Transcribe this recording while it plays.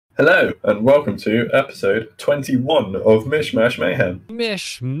Hello, and welcome to episode 21 of Mish Mayhem.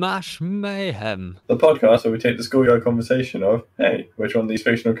 Mish Mayhem. The podcast where we take the schoolyard conversation of, hey, which one of these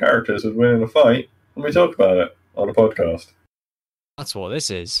fictional characters would win in a fight, and we talk about it on a podcast. That's what this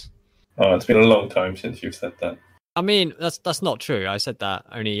is. Oh, it's been a long time since you've said that. I mean, that's not true. I said that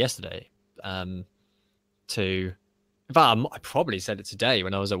only yesterday. In fact, I probably said it today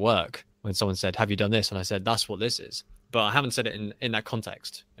when I was at work, when someone said, have you done this? And I said, that's what this is. But I haven't said it in that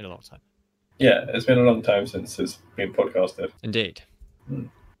context in a long time. Yeah, it's been a long time since it's been podcasted. Indeed.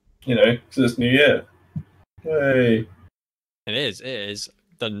 You know, because it's New Year. Hey. It is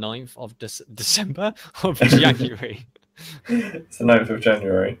the 9th of December of January. It's the 9th of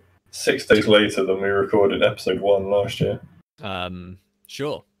January. 6 days later than we recorded episode 1 last year.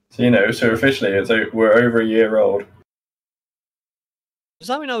 Sure. So officially we're over a year old. Does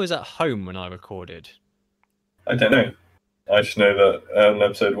that mean I was at home when I recorded? I don't know. I just know that on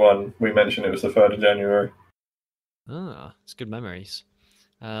episode 1 we mentioned it was the 3rd of January. Ah, it's good memories.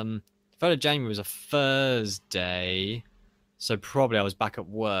 3rd of January was a Thursday, so probably I was back at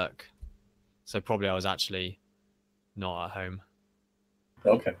work. So probably I was actually not at home.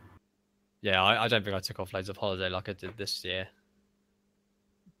 Okay. Yeah, I don't think I took off loads of holiday like I did this year.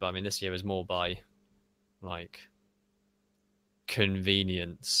 But I mean, this year was more by, like,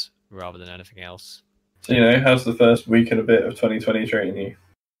 convenience rather than anything else. So, how's the first week and a bit of 2020 treating you?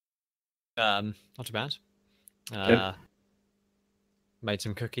 Not too bad. Made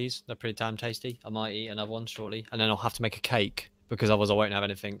some cookies. They're pretty damn tasty. I might eat another one shortly. And then I'll have to make a cake because otherwise I won't have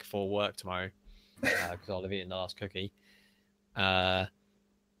anything for work tomorrow. Because I'll have eaten the last cookie. I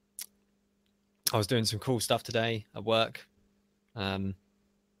was doing some cool stuff today at work. There's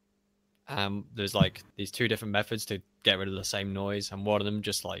like these 2 different methods to get rid of the same noise, and one of them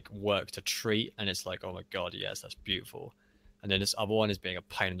just like worked a treat, and it's like, oh my god, yes, that's beautiful. And then this other one is being a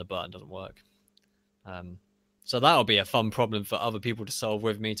pain in the butt and doesn't work. So that'll be a fun problem for other people to solve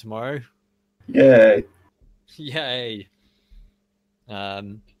with me tomorrow. Yay! Yay!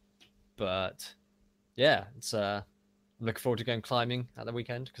 But yeah, it's I'm looking forward to going climbing at the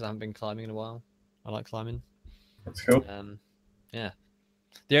weekend because I haven't been climbing in a while. I like climbing. That's cool. Yeah.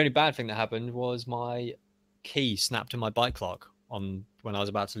 The only bad thing that happened was my key snapped in my bike lock when I was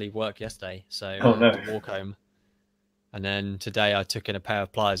about to leave work yesterday. So I had to walk home. And then today I took in a pair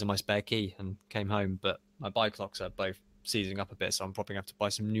of pliers and my spare key and came home. But my bike locks are both seizing up a bit, so I'm probably going to have to buy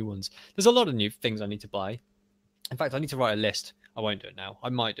some new ones. There's a lot of new things I need to buy. In fact, I need to write a list. I won't do it now. I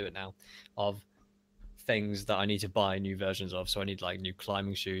might do it now. Of things that I need to buy new versions of. So I need like new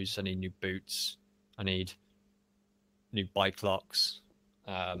climbing shoes. I need new boots. I need new bike locks.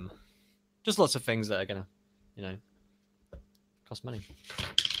 Just lots of things that are gonna, cost money.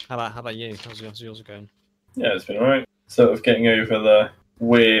 How about you? How's yours going? Yeah, it's been alright. Sort of getting over the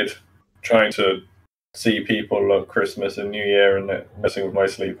weird trying to see people on Christmas and New Year and messing with my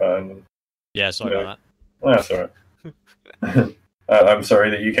sleep pattern. Yeah, sorry about that. Well, that's alright. I'm sorry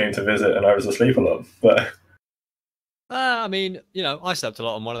that you came to visit and I was asleep a lot, but I mean, I slept a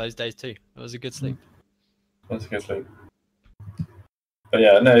lot on one of those days too. It was a good sleep. That's a good sleep. But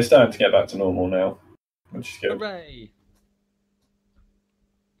yeah, no, it's starting to get back to normal now, which is good. Hooray!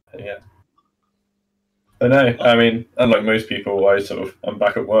 Yeah. But no, I mean, unlike most people, I'm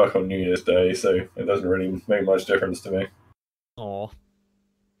back at work on New Year's Day, so it doesn't really make much difference to me. Aw.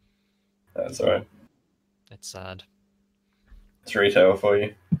 That's alright. It's sad. It's retail for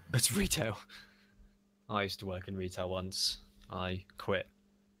you. It's retail. I used to work in retail once. I quit.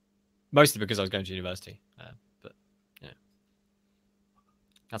 Mostly because I was going to university. But yeah.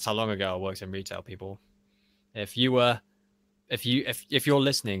 That's how long ago I worked in retail, people. If you're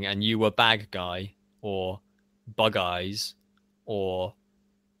listening and you were Bag Guy or Bug Eyes or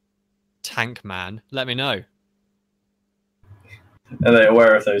Tank Man, let me know. Are they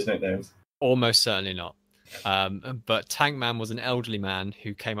aware of those nicknames? Almost certainly not. But Tank Man was an elderly man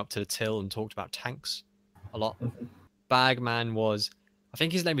who came up to the till and talked about tanks a lot. Bag Man was, I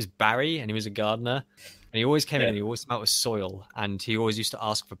think his name was Barry, and he was a gardener. And he always came in and he always smelled with soil, and he always used to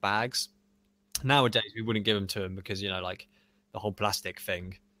ask for bags. Nowadays, we wouldn't give them to him because, like the whole plastic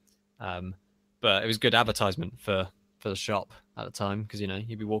thing. But it was good advertisement for the shop at the time because,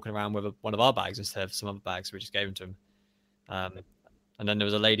 he'd be walking around with one of our bags instead of some other bags, so we just gave them to him. And then there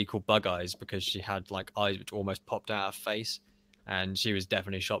was a lady called Bug Eyes because she had like eyes which almost popped out of her face, and she was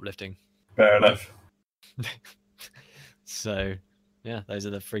definitely shoplifting. Fair enough. So, yeah, those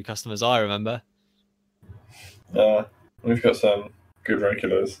are the 3 customers I remember. We've got some good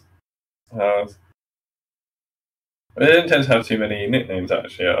regulars. We didn't tend to have too many nicknames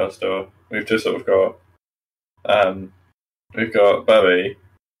actually at our store. We've just sort of got, we've got Bobby,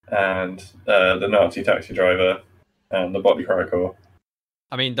 and the Nazi taxi driver, and the Body Chronicle.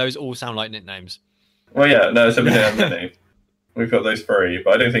 I mean, those all sound like nicknames. Well, yeah, no, it's a nickname. We've got those 3,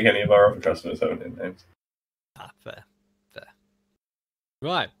 but I don't think any of our other customers have nicknames. Ah, fair.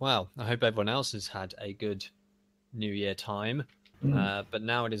 Right, well, I hope everyone else has had a good New Year time. But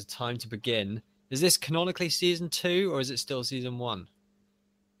now it is time to begin. Is this canonically season 2 or is it still season 1?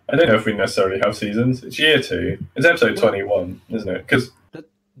 I don't know if we necessarily have seasons. It's year 2. It's episode 21, isn't it? Because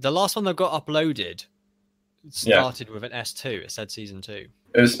the last one that got uploaded started with an S2. It said season 2.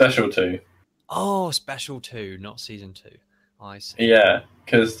 It was special 2. Oh, special 2, not season 2. I see. Yeah,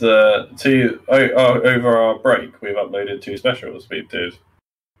 because the 2 over our break, we've uploaded 2 specials. We did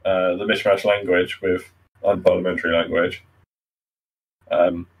the Mishmash language with unparliamentary language,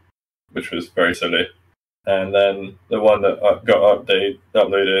 which was very silly. And then the one that got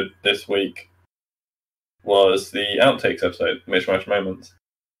uploaded this week was the outtakes episode, Mishmash Moments.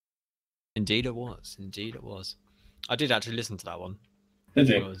 Indeed it was. I did actually listen to that one. Did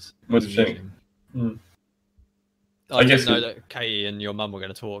you? What did you think? I didn't know that Katie and your mum were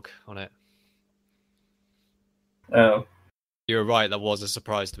going to talk on it. Oh. You were right, that was a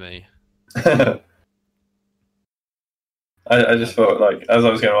surprise to me. I just thought, like, as I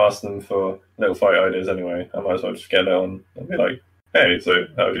was going to ask them for little fight ideas anyway, I might as well just get it on and be like, hey, so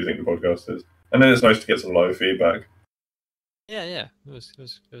how do you think the podcast is? And then it's nice to get some live feedback. Yeah. It was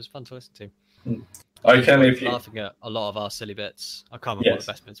fun to listen to. I can, if you... laughing at a lot of our silly bits. I can't remember what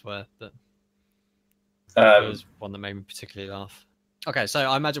the best bits were, but it was one that made me particularly laugh. Okay, so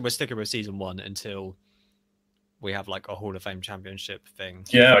I imagine we're sticking with season 1 until we have like a Hall of Fame championship thing.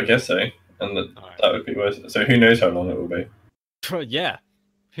 Yeah, I guess so. And that would be worth it. So who knows how long it will be? Yeah.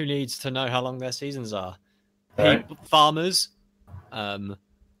 Who needs to know how long their seasons are? Right. Farmers,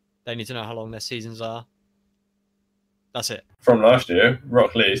 they need to know how long their seasons are. That's it. From last year,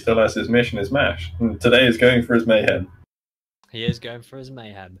 Rock Lee still has his Mish and his Mash. And today is going for his Mayhem. He is going for his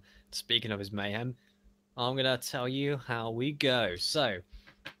Mayhem. Speaking of his Mayhem, I'm going to tell you how we go. So,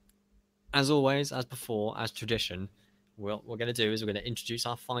 as always, as before, as tradition, what we're going to do is we're going to introduce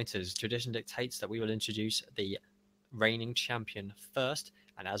our fighters. Tradition dictates that we will introduce the reigning champion first.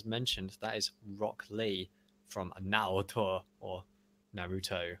 And as mentioned, that is Rock Lee from Naruto or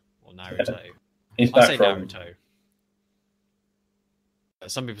Naruto. Yeah. He's back from... Naruto.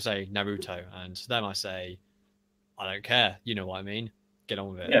 Some people say Naruto, and to them I say, I don't care. You know what I mean? Get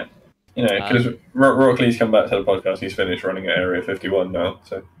on with it. Yeah. You know, because Rock Lee's come back to the podcast. He's finished running at Area 51 now.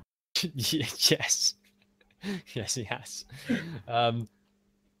 So. Yes. Yes, he has. But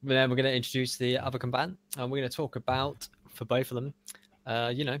then we're going to introduce the other combatant, and we're going to talk about, for both of them,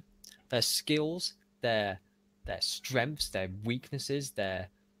 their skills, their strengths, their weaknesses, their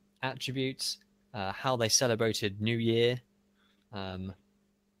attributes, how they celebrated New Year,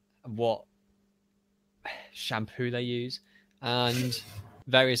 what shampoo they use, and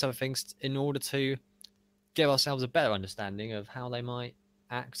various other things in order to give ourselves a better understanding of how they might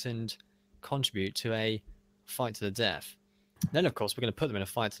act and contribute to a fight to the death. Then, of course, we're going to put them in a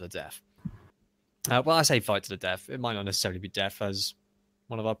fight to the death. Well, I say fight to the death. It might not necessarily be death, as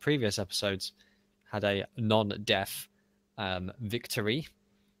one of our previous episodes had a non-death victory.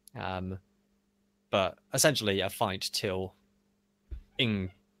 But essentially a fight till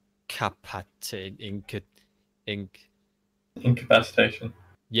incapacitation.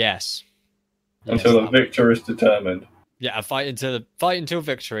 Yes. Until the victor is determined. Yeah, a fight until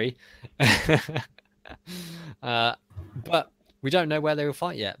victory. But we don't know where they will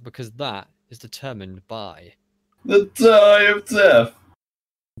fight yet, because that is determined by the die of death.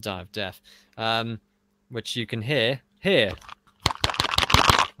 Die of death. Which you can hear here.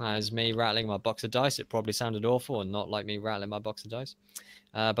 That is me rattling my box of dice. It probably sounded awful and not like me rattling my box of dice.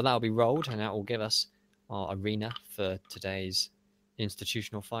 But that will be rolled, and that will give us our arena for today's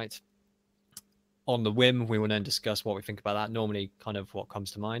institutional fight. On the whim, we will then discuss what we think about that, normally kind of what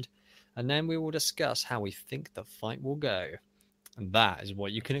comes to mind. And then we will discuss how we think the fight will go. And that is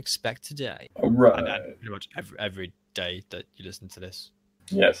what you can expect today. All right. And pretty much every day that you listen to this.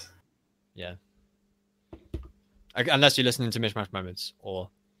 Yes. Yeah. Unless you're listening to Mishmash Moments or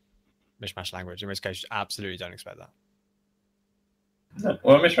Mishmash Language, in which case you absolutely don't expect that. No.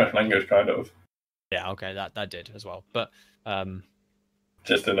 Well, Mishmash Language kind of. Yeah, okay, that did as well. But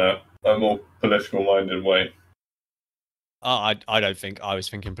just in a more political minded way. I don't think I was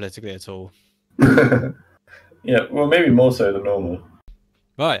thinking politically at all. Yeah, well, maybe more so than normal.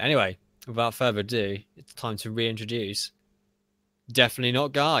 Right, anyway, without further ado, it's time to reintroduce Definitely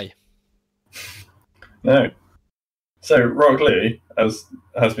Not Guy. No. So, Rock Lee, as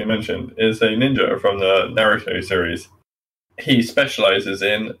has been mentioned, is a ninja from the Naruto series. he specializes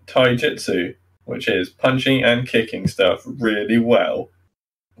in taijutsu, which is punching and kicking stuff really well.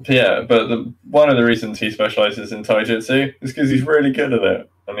 Yeah, but one of the reasons he specializes in taijutsu is because he's really good at it.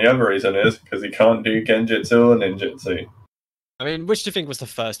 And the other reason is because he can't do genjutsu or ninjutsu. I mean, which do you think was the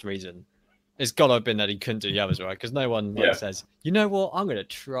first reason? It's got to have been that he couldn't do the others, right? Because no one says, you know what, I'm going to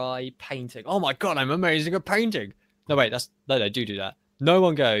try painting. Oh my God, I'm amazing at painting. No, wait, no, they do that. No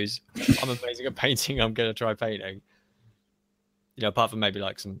one goes, I'm amazing at painting, I'm going to try painting. You know, apart from maybe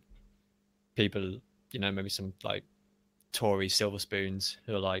like some people, you know, maybe some like Tory silver spoons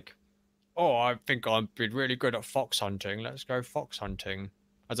who are like, oh, I think I've been really good at fox hunting. Let's go fox hunting.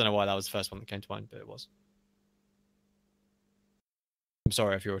 I don't know why that was the first one that came to mind, but it was. I'm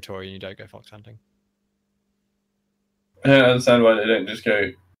sorry if you're a Tory and you don't go fox hunting. I don't understand why they don't just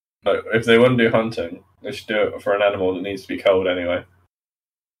go. Like, if they want to do hunting, they should do it for an animal that needs to be cold anyway.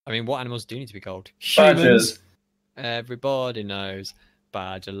 I mean, what animals do need to be cold? Badgers. Humans. Everybody knows.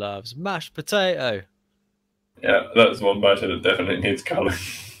 Badger loves mashed potato. Yeah, that's one badger that definitely needs colouring.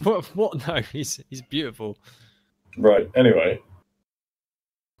 What? No, he's beautiful. Right. Anyway.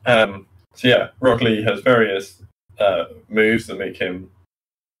 So yeah, Rock Lee has various moves that make him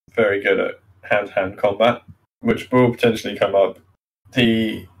very good at hand-to-hand combat, which will potentially come up.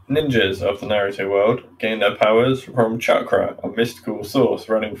 The ninjas of the Naruto world gain their powers from chakra, a mystical source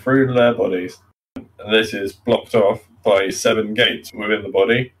running through their bodies. This is blocked off by 7 gates within the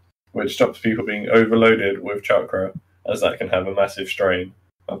body, which stops people being overloaded with chakra, as that can have a massive strain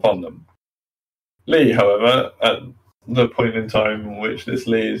upon them. Lee, however, at the point in time in which this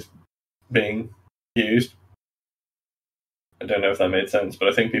Lee is being used, I don't know if that made sense, but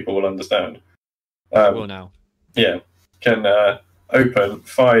I think people will understand. Will now. Yeah, can open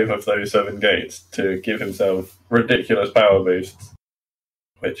 5 of those 7 gates to give himself ridiculous power boosts,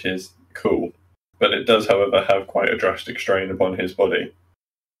 which is cool. But it does, however, have quite a drastic strain upon his body.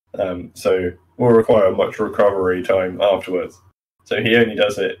 So will require much recovery time afterwards. So he only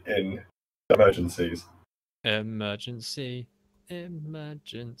does it in emergencies. Emergency.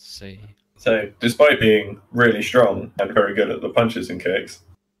 So despite being really strong and very good at the punches and kicks,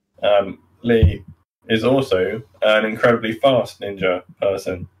 Lee is also an incredibly fast ninja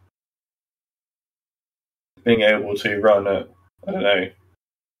person. Being able to run at, I don't know,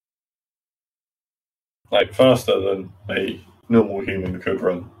 like faster than a normal human could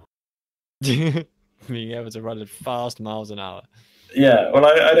run. Being able to run at fast miles an hour. Yeah, well,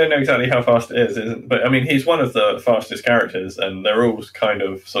 I don't know exactly how fast it is, but I mean, he's one of the fastest characters, and they're all kind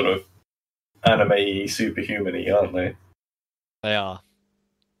of sort of anime-y, superhuman-y, aren't they? They are.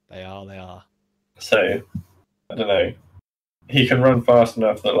 So, I don't know. He can run fast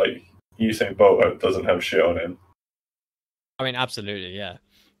enough that, like, Usain Bolt doesn't have shit on him. I mean, absolutely, yeah.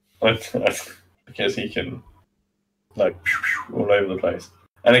 Because he can, like, all over the place.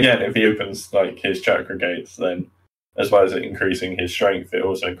 And again, if he opens, like, his chakra gates, then as well as it increasing his strength, it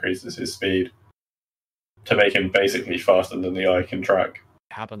also increases his speed to make him basically faster than the eye can track.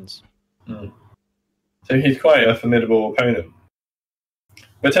 It happens. So he's quite a formidable opponent.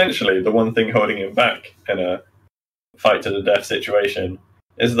 Potentially, the one thing holding him back in a fight to the death situation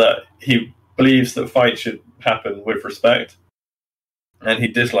is that he believes that fights should happen with respect, and he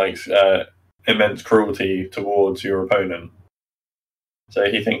dislikes immense cruelty towards your opponent. So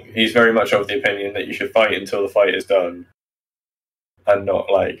he's very much of the opinion that you should fight until the fight is done, and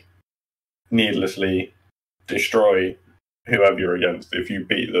not like needlessly destroy whoever you're against. If you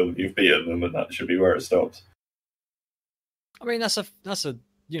beat them, you've beaten them, and that should be where it stops. I mean, that's a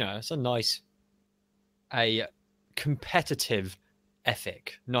it's a nice, a competitive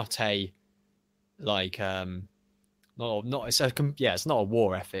ethic, not a like it's not a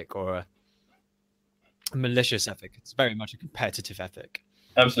war ethic or a malicious ethic. It's very much a competitive ethic.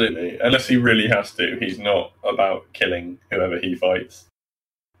 Absolutely. Unless he really has to, he's not about killing whoever he fights.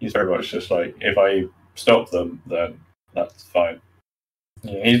 He's very much just like, if I stop them, then that's fine.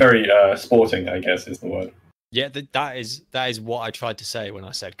 Yeah, he's very sporting, I guess is the word. Yeah, that is what I tried to say when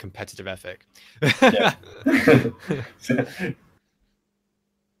I said competitive ethic. Yeah.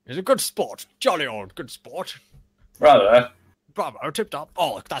 It's a good sport. Jolly old good sport. Rather. Bravo, tipped up.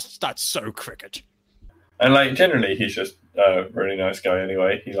 Oh, that's so cricket. And like generally, he's just a really nice guy.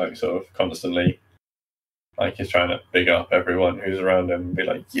 Anyway, he like sort of constantly, like he's trying to big up everyone who's around him and be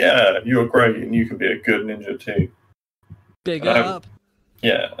like, "Yeah, you're great, and you can be a good ninja too." Big up.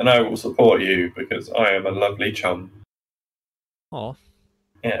 Yeah, and I will support you because I am a lovely chum. Oh.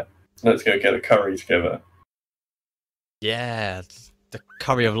 Yeah, let's go get a curry together. Yeah, the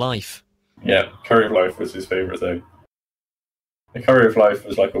curry of life. Yeah, curry of life was his favourite thing. The Curry of Life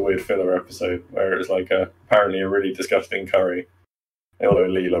was like a weird filler episode where it was like apparently a really disgusting curry, although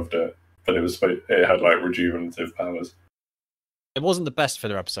Lee loved it, but it had like rejuvenative powers. It wasn't the best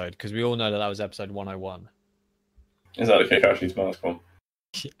filler episode because we all know that was episode 101. Is that the Kakashi's mask one?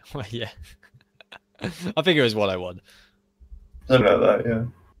 Well, yeah. I think it was 101. Something like that, yeah.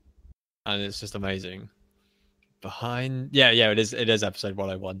 And it's just amazing. It is episode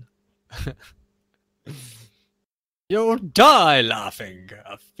 101. You'll die laughing,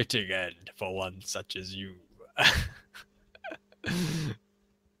 a fitting end for one such as you. I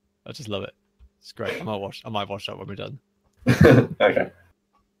just love it. It's great. I might watch that when we're done. Okay.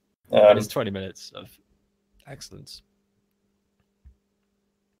 It's 20 minutes of excellence.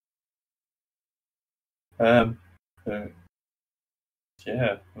 Yeah,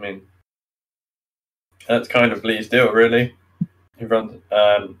 I mean, that's kind of Lee's deal, really. He runs,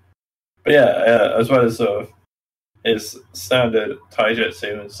 but yeah, as well as sort of his standard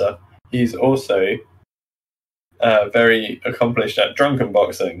taijutsu and stuff, he's also very accomplished at drunken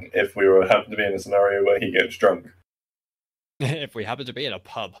boxing. If we were happen to be in a scenario where he gets drunk, if we happen to be in a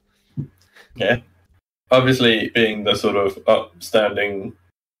pub, yeah, obviously being the sort of upstanding,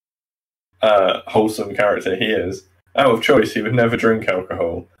 wholesome character he is, out of choice he would never drink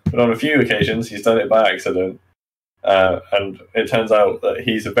alcohol. But on a few occasions he's done it by accident, and it turns out that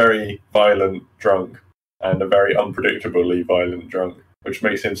he's a very violent drunk and a very unpredictably violent drunk, which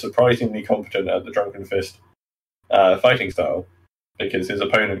makes him surprisingly competent at the drunken fist fighting style, because his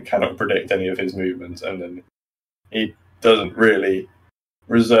opponent cannot predict any of his movements, and then he doesn't really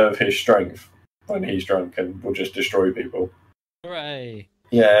reserve his strength when he's drunk and will just destroy people. Hooray!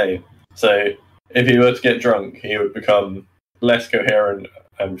 Yeah. So if he were to get drunk, he would become less coherent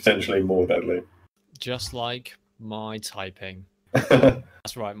and potentially more deadly. Just like my typing.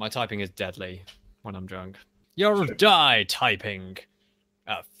 That's right, my typing is deadly when I'm drunk. You'll die typing,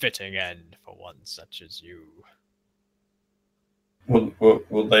 a fitting end for one such as you.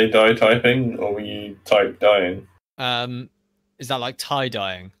 Will they die typing, or will you type dying? Is that like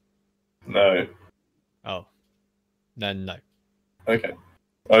tie-dyeing? No. Oh. Then no. Okay.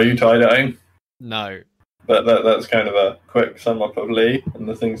 Are you tie-dyeing? No. That's kind of a quick sum up of Lee and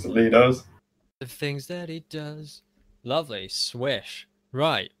the things that Lee does. The things that he does. Lovely. Swish.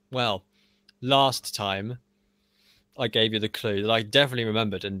 Right. Well, last time I gave you the clue that I definitely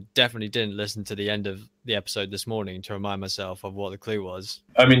remembered and definitely didn't listen to the end of the episode this morning to remind myself of what the clue was.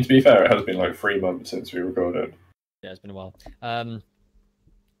 I mean, to be fair, it has been like 3 months since we recorded. Yeah, it's been a while.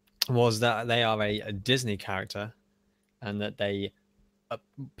 Was that they are a Disney character and that they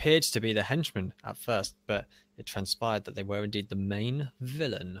appeared to be the henchman at first, but it transpired that they were indeed the main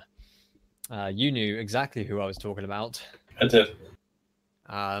villain. You knew exactly who I was talking about. I did.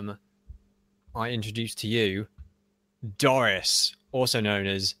 I introduced to you Doris, also known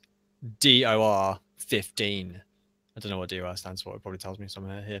as DOR 15. I don't know what DOR stands for. It probably tells me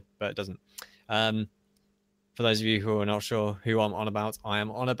somewhere here, but it doesn't. For those of you who are not sure who I'm on about, I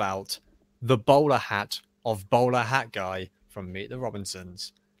am on about the bowler hat of Bowler Hat Guy from Meet the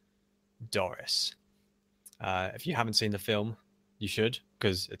Robinsons, Doris. If you haven't seen the film, you should,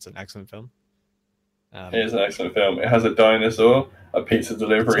 because it's an excellent film. It is an excellent film. It has a dinosaur, a pizza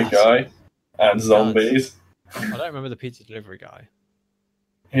delivery guy, and zombies. I don't remember the pizza delivery guy.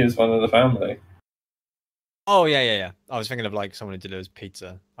 He was one of the family. Oh, yeah. I was thinking of like someone who delivers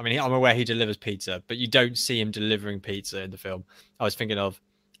pizza. I mean, I'm aware he delivers pizza, but you don't see him delivering pizza in the film. I was thinking of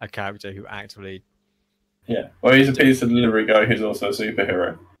a character who actually... Yeah, well, he's a pizza delivery guy who's also a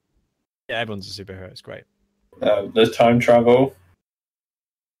superhero. Yeah, everyone's a superhero. It's great. There's time travel.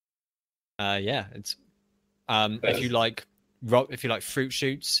 Yeah, it's... if you like fruit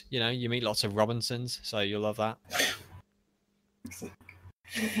shoots, you know, you meet lots of Robinsons, so you'll love that.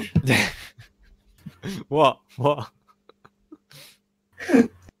 What? There's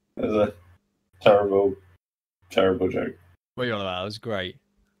a terrible joke. What are you on about? It was great.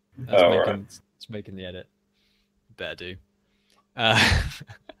 It's making the edit. Better do.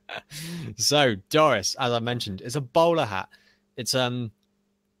 So Doris, as I mentioned, is a bowler hat. It's I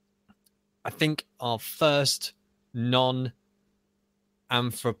think our first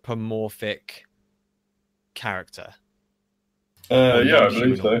non-anthropomorphic character. Yeah, I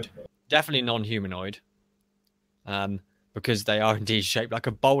believe so. Definitely non-humanoid, because they are indeed shaped like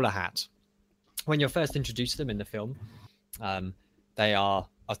a bowler hat. When you're first introduced to them in the film, they are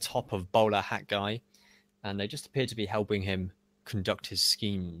atop of Bowler Hat Guy, and they just appear to be helping him conduct his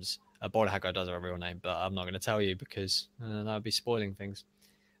schemes. Bowler Hat Guy does have a real name, but I'm not going to tell you because that would be spoiling things.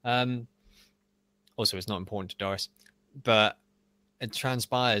 Also, it's not important to Doris, but it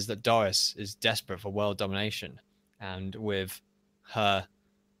transpires that Doris is desperate for world domination, and with her,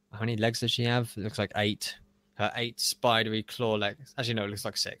 how many legs does she have? It looks like 8. Her 8 spidery claw legs. Actually, no, it looks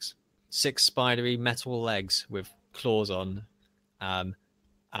like 6. 6 spidery metal legs with claws on, and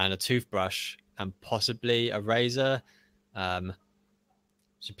a toothbrush and possibly a razor.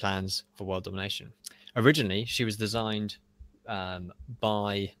 She plans for world domination. Originally, she was designed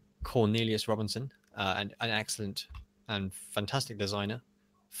by Cornelius Robinson, an excellent and fantastic designer,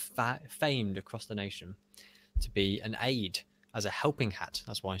 famed across the nation, to be an aid as a helping hat.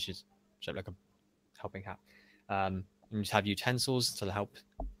 That's why she's shaped like a helping hat. And you have utensils to help,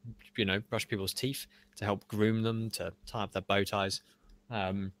 brush people's teeth, to help groom them, to tie up their bow ties.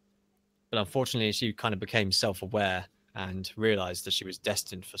 But unfortunately, she kind of became self-aware and realized that she was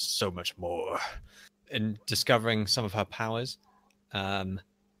destined for so much more. In discovering some of her powers,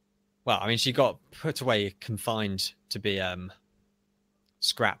 she got put away, confined to be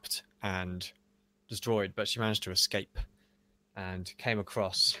scrapped and destroyed, but she managed to escape and came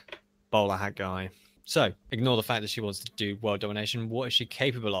across Bowler Hat Guy. So, ignore the fact that she wants to do world domination. What is she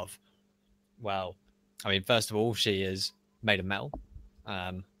capable of? Well, first of all, she is made of metal.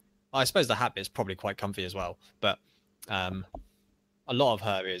 I suppose the hat bit is probably quite comfy as well, but a lot of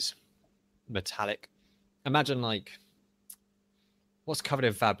her is metallic. Imagine, like, what's covered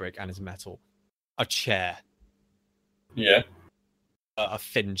in fabric and is metal? A chair. Yeah. A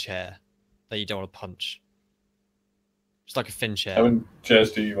thin chair that you don't want to punch. Just like a thin chair. How many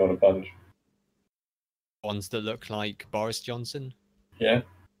chairs do you want to punch? Ones that look like Boris Johnson. Yeah.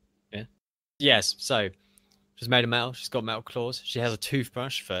 Yeah. Yes, so she's made of metal. She's got metal claws. She has a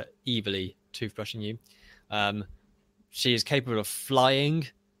toothbrush for evilly toothbrushing you. She is capable of flying.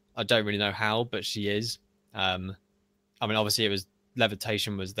 I don't really know how, but she is. Obviously, it was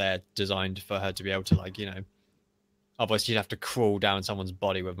levitation was there designed for her to be able to, otherwise she'd have to crawl down someone's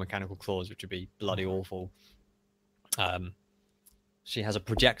body with mechanical claws, which would be bloody awful. She has a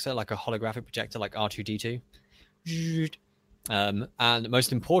projector, like a holographic projector, like R2-D2. And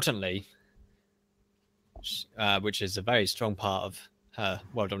most importantly, which is a very strong part of her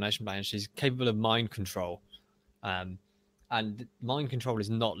world domination plan, she's capable of mind control. And mind control is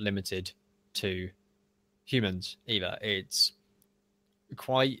not limited to humans either. It's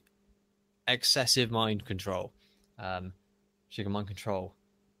quite excessive mind control. She can mind control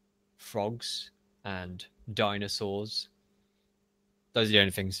frogs and dinosaurs. Those are the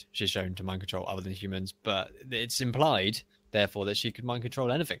only things she's shown to mind control other than humans, but it's implied, therefore, that she could mind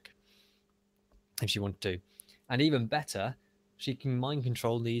control anything if she wanted to. And even better, she can mind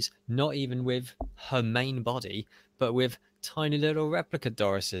control these not even with her main body, but with tiny little replica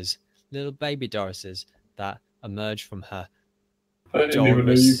Dorises, little baby Dorises that emerge from her. I didn't even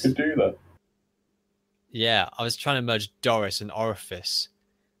know you could do that. Yeah, I was trying to merge Doris and orifice.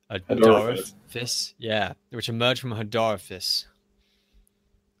 A orifice? Yeah, which emerged from her Dorifice.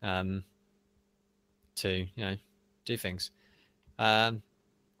 To do things.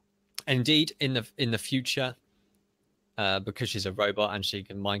 Indeed, in the future, because she's a robot and she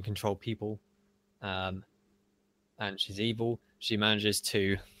can mind control people, and she's evil, she manages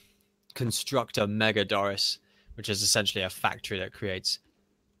to construct a Mega Doris, which is essentially a factory that creates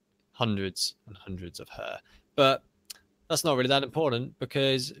hundreds and hundreds of her. But that's not really that important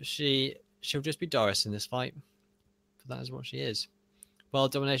because she'll just be Doris in this fight. But that is what she is.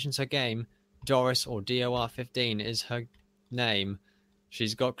 World domination's her game. Doris, or DOR15, is her name.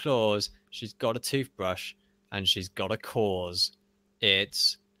 She's got claws, she's got a toothbrush, and she's got a cause.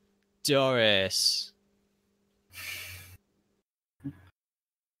 It's Doris.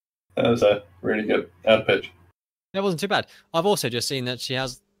 That was a really good ad pitch. That wasn't too bad. I've also just seen that she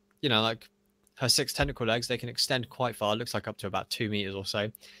has, like her 6 tentacle legs. They can extend quite far. It looks like up to about 2 meters or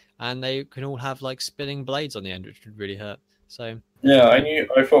so. And they can all have like spinning blades on the end, which would really hurt. So yeah,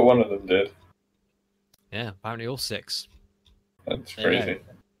 I thought one of them did. Yeah, apparently all 6. That's crazy.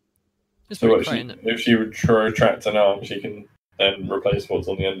 It's so pretty great, isn't it? If she would retract an arm, she can then replace what's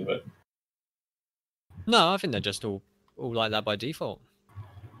on the end of it. No, I think they're just all like that by default.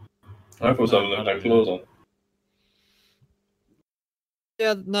 I thought some of them had claws on.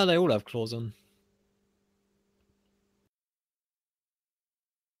 Yeah, no, they all have claws on.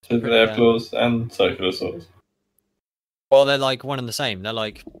 So they have claws and circular saws? Well, they're like one and the same.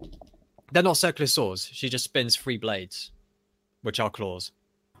 They're not circular saws. She just spins 3 blades, which are claws.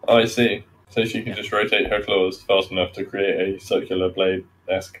 Oh, I see. So she can just rotate her claws fast enough to create a circular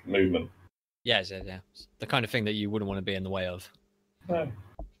blade-esque movement. Yes, yeah. The kind of thing that you wouldn't want to be in the way of. No.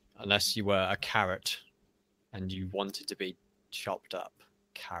 Unless you were a carrot and you wanted to be chopped up.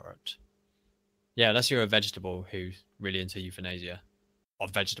 Carrot. Yeah, unless you're a vegetable who's really into euthanasia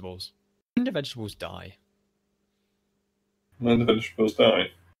of vegetables. When do vegetables die? when the vegetables die.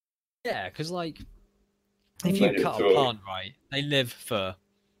 Yeah, because like if you cut a plant right, they live for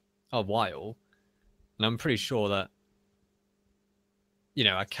a while, and I'm pretty sure that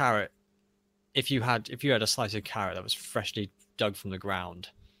a carrot. If you had a slice of carrot that was freshly dug from the ground,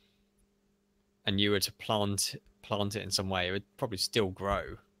 and you were to plant it in some way, it would probably still grow.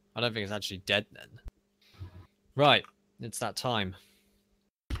 I don't think it's actually dead then. Right, it's that time.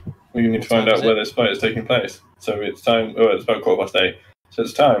 We need to find out where this fight is taking place. So it's time. Oh, it's about 8:15. So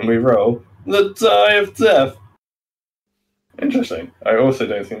it's time we roll the die of death. Interesting. I also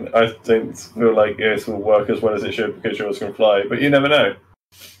don't feel like this will work as well as it should because yours can fly, but you never know.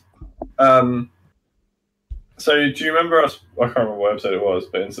 So do you remember us? I can't remember what episode it was,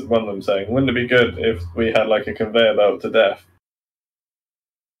 but it's one of them saying, "Wouldn't it be good if we had like a conveyor belt to death?"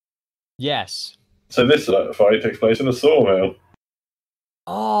 Yes. So this fight takes place in a sawmill.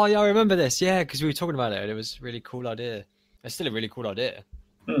 Oh yeah, I remember this. Yeah, because we were talking about it, and it was a really cool idea. It's still a really cool idea.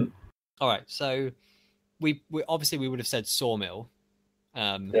 All right, so we obviously we would have said sawmill,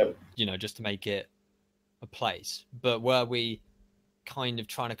 Yep. just to make it a place. But were we kind of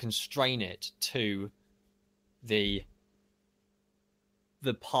trying to constrain it to the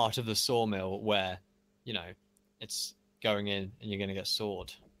part of the sawmill where it's going in and you're going to get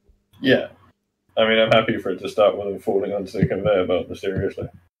sawed? Yeah. I mean, I'm happy for it to start with them falling onto the conveyor belt mysteriously.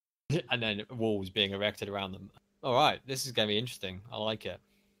 And then walls being erected around them. All right, this is going to be interesting. I like it.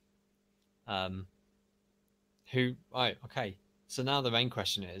 Right, okay. So now the main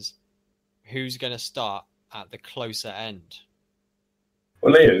question is, who's going to start at the closer end?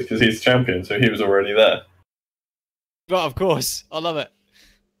 Well, he is, because he's champion, so he was already there. But of course, I love it.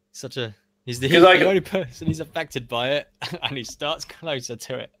 He's the only person who's affected by it, and he starts closer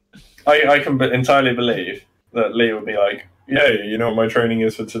to it. I can entirely believe that Lee would be like, "Yeah, you know what my training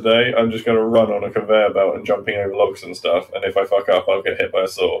is for today? I'm just going to run on a conveyor belt and jumping over logs and stuff, and if I fuck up, I'll get hit by a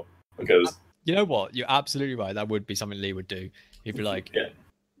saw." Because you know what? You're absolutely right. That would be something Lee would do. He'd be like,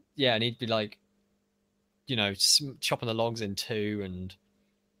 yeah, and he'd be like, chopping the logs in two and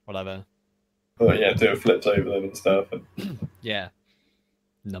whatever. Oh yeah, doing flips over them and stuff. Yeah,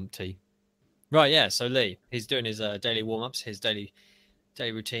 numpty. Right, yeah. So Lee, he's doing his daily warm-ups, his daily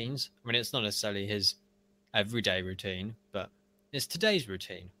routines. I mean, it's not necessarily his everyday routine, but it's today's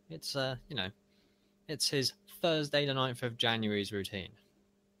routine. It's it's his Thursday the 9th of January's routine.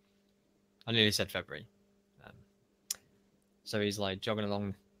 I nearly said February. So he's like jogging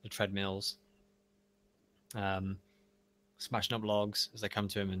along the treadmills, smashing up logs as they come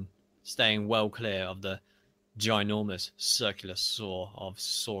to him and staying well clear of the ginormous circular saw of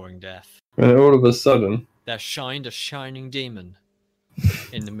soaring death. And all of a sudden, there shined a shining demon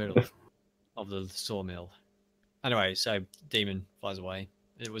in the middle of the sawmill. Anyway, so demon flies away.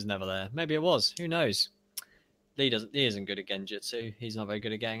 It was never there. Maybe it was. Who knows? Lee isn't good at genjutsu. He's not very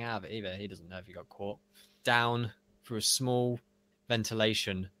good at getting out of it either. He doesn't know if he got caught. Down through a small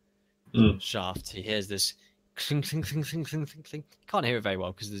ventilation shaft, he hears this clink, clink, clink, clink, clink, clink, clink. Can't hear it very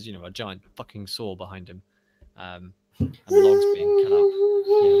well because there's a giant fucking saw behind him, and logs being cut up.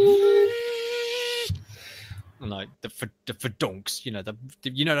 Yeah. And like the fadonks, that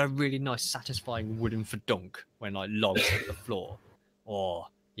really nice, satisfying wooden fadonk when like logs hit the floor. Oh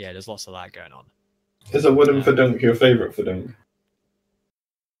yeah, there's lots of that going on. Is a wooden fadonk your favourite fadonk?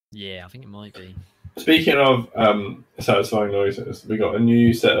 Yeah, I think it might be. Speaking of satisfying noises, we got a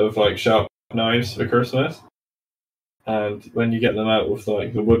new set of like sharp knives for Christmas, and when you get them out with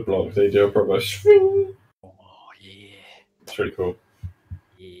like the wood block, they do a proper swing. Oh yeah, it's really cool.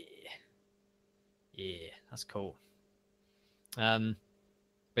 Yeah, that's cool. But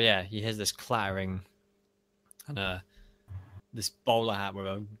yeah, he hears this clattering, and this bowler hat with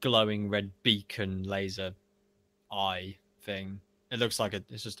a glowing red beacon laser eye thing. It looks like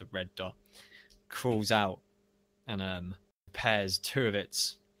it's just a red dot. Crawls out and prepares two of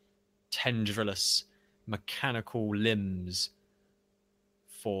its tendrilous mechanical limbs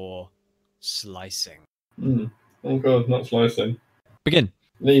for slicing. Oh god, not slicing. Begin.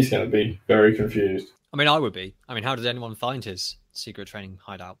 Lee's going to be very confused. I mean, I would be. I mean, how does anyone find his secret training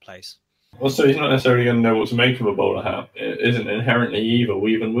hideout place? Also, he's not necessarily going to know what to make of a bowler hat. It isn't inherently evil,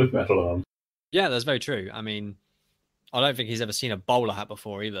 even with metal arms. Yeah, that's very true. I mean, I don't think he's ever seen a bowler hat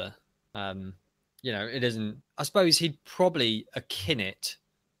before either. It isn't. I suppose he'd probably akin it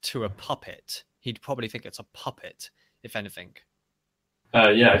to a puppet. He'd probably think it's a puppet, if anything.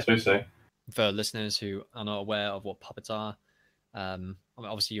 Yeah, I suppose so. For listeners who are not aware of what puppets are,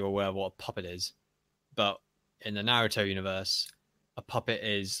 obviously you're aware of what a puppet is, but in the Naruto universe, a puppet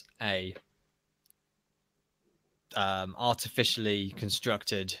is a artificially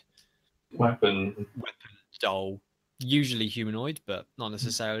constructed weapon doll. usually humanoid, but not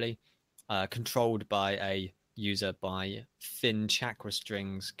necessarily. Controlled by a user by thin chakra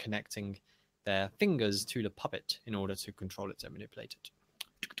strings connecting their fingers to the puppet in order to control it and manipulate it.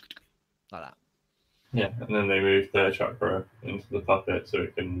 Like that. Yeah, and then they move their chakra into the puppet so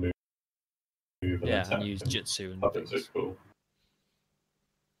it can move and attack. And use jutsu and puppets things. are cool.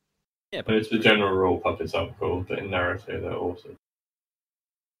 Yeah, but it's the general rule puppets are cool, but in narrative they're awesome.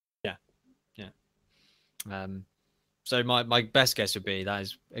 Yeah. So my best guess would be that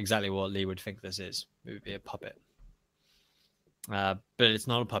is exactly what Lee would think this is. It would be a puppet. But it's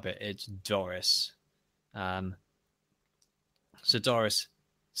not a puppet, it's Doris. So Doris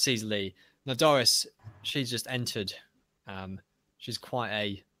sees Lee. Now Doris, she's just entered. She's quite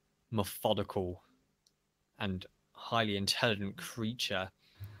a methodical and highly intelligent creature.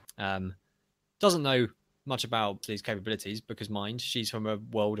 Doesn't know much about these capabilities because, mind, she's from a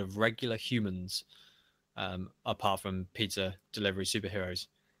world of regular humans, apart from pizza delivery superheroes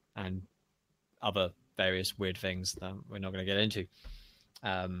and other various weird things that we're not going to get into.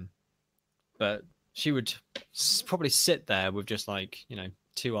 But she would probably sit there with just like,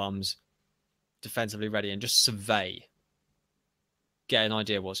 two arms defensively ready and just survey, get an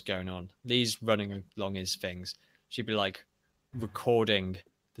idea of what's going on. Lee's running along his things. She'd be like recording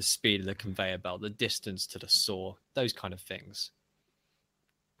the speed of the conveyor belt, the distance to the saw, those kind of things.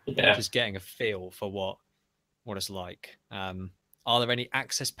 Yeah. Just getting a feel for what it's like. Are there any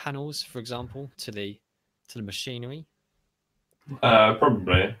access panels, for example, to the machinery?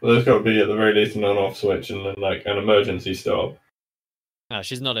 Probably. There's got to be at the very least an on-off switch and then like an emergency stop. No,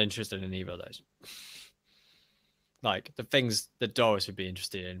 she's not interested in either of those. Like the things that Doris would be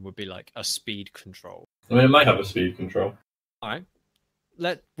interested in would be like a speed control. I mean, it might have a speed control. All right.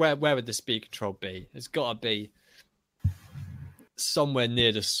 Where would the speed control be? It's got to be somewhere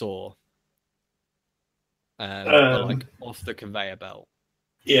near the saw, like off the conveyor belt.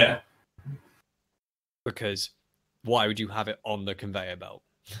 Yeah. Because why would you have it on the conveyor belt?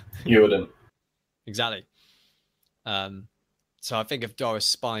 You wouldn't. Exactly. So I think if Doris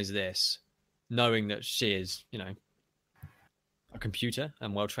spies this, knowing that she is, a computer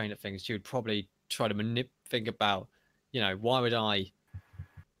and well trained at things, she would probably try to think about, why would I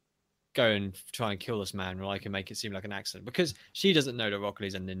go and try and kill this man when I can make it seem like an accident? Because she doesn't know that Rock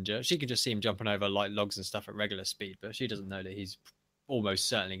Lee's a ninja. She can just see him jumping over like logs and stuff at regular speed, but she doesn't know that he's almost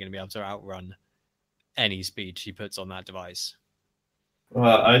certainly going to be able to outrun any speed she puts on that device.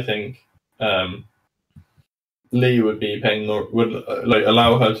 Well, I think Lee would be paying more, would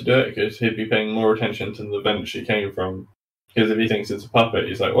allow her to do it because he'd be paying more attention to the vent she came from. Because if he thinks it's a puppet,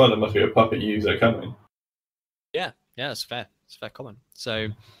 he's like, well, there must be a puppet user coming. Yeah, that's fair. It's a fair comment. So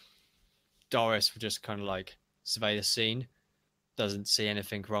Doris would just kind of like survey the scene, doesn't see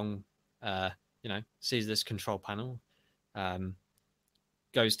anything wrong, sees this control panel,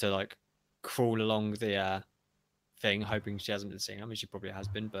 goes to like crawl along the thing, hoping she hasn't been seen. I mean, she probably has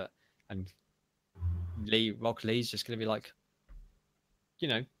been, and Rock Lee's just going to be like,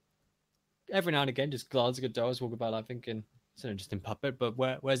 every now and again, just glancing at Doris, walk about like thinking, it's an interesting puppet, but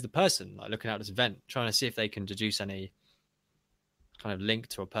where's the person? Like looking out this vent, trying to see if they can deduce any kind of link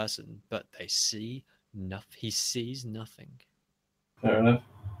to a person, but they see nothing. He sees nothing. Fair enough.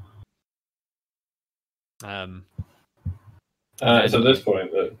 So at this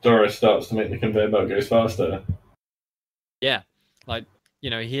point, that Doris starts to make the conveyor belt go faster. Yeah, like he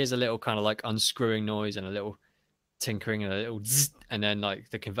hears a little kind of like unscrewing noise and a little tinkering and a little zzz, and then like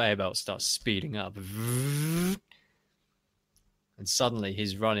the conveyor belt starts speeding up, and suddenly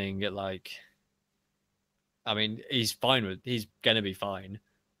he's running at like, I mean, he's gonna be fine,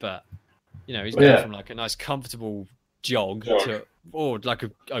 but he's going from like a nice comfortable jog to like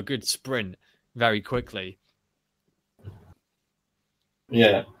a good sprint very quickly.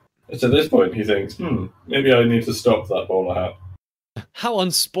 Yeah. So at this point he thinks, maybe I need to stop that bowler hat. How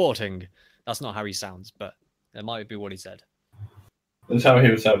unsporting. That's not how he sounds, but that might be what he said. That's how he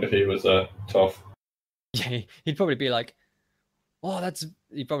would sound if he was tough. Yeah, he'd probably be like,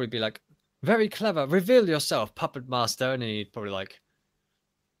 he'd probably be like, very clever, reveal yourself, puppet master, and then he'd probably like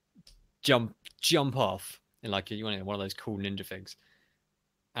jump off in like one of those cool ninja things.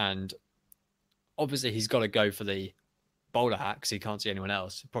 And obviously he's got to go for the bowler hat because he can't see anyone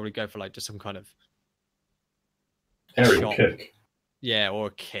else. He'd probably go for like just some kind of aerial kick. Yeah, or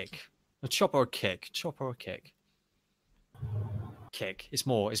a kick. A chop or a kick. Chop or a kick. Kick. It's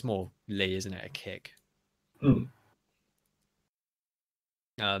more Lee, isn't it? A kick.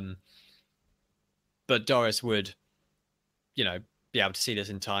 But Doris would, be able to see this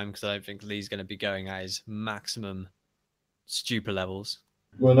in time because I don't think Lee's going to be going at his maximum stupor levels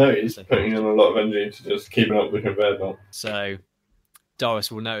Well, no, he's putting in a lot of energy to just keeping up with the conveyor belt. So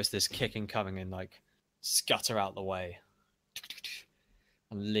Doris will notice this kicking coming and like scutter out the way.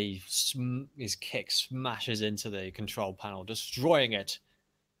 And Lee, his kick smashes into the control panel, destroying it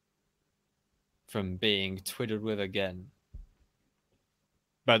from being twiddled with again.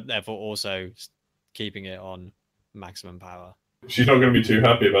 But therefore also keeping it on maximum power. She's not going to be too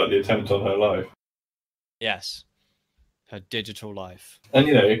happy about the attempt on her life. Yes. Her digital life. And,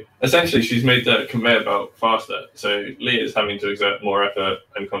 you know, essentially she's made the conveyor belt faster. So Lee is having to exert more effort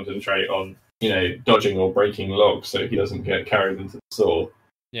and concentrate on, you know, dodging or breaking logs so he doesn't get carried into the saw.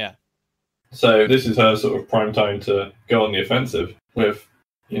 Yeah. So this is her sort of prime time to go on the offensive with,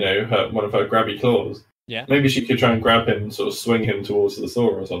 you know, one of her grabby claws. Yeah. Maybe she could try and grab him and sort of swing him towards the saw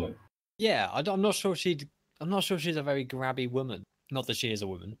or something. Yeah, I'm not sure she's a very grabby woman. Not that she is a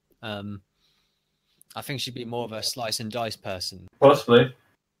woman. I think she'd be more of a slice and dice person. Possibly.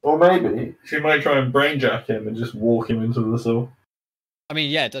 Or maybe she might try and brainjack him and just walk him into the saw. I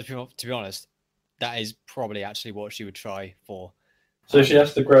mean, yeah, to be honest, that is probably actually what she would try for. So she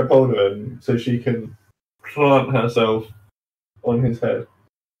has to grab hold of him so she can plant herself on his head.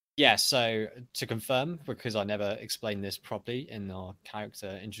 Yeah, so to confirm, because I never explained this properly in our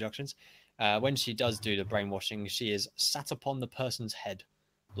character introductions, when she does do the brainwashing, she is sat upon the person's head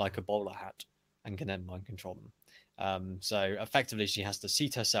like a bowler hat and can then mind control them. So effectively, she has to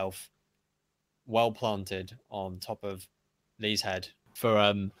seat herself well planted on top of Lee's head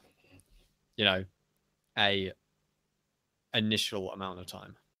for, you know, a initial amount of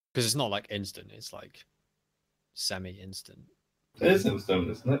time. Because it's not like instant, it's like semi-instant. It is instant,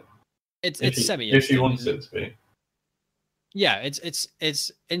 isn't it? It's semi-instant. If she wants it to be. Yeah, it's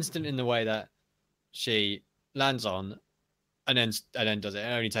instant in the way that she lands on and then does it.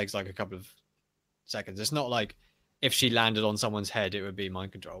 It only takes like a couple of seconds. It's not like if she landed on someone's head, it would be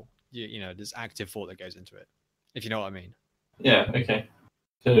mind control. You know, there's active thought that goes into it, if you know what I mean. Yeah, okay.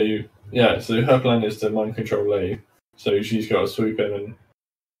 So her plan is to mind control Lee. So she's got to swoop in and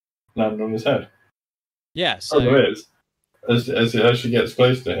land on his head. Yeah, so Problem is, as she gets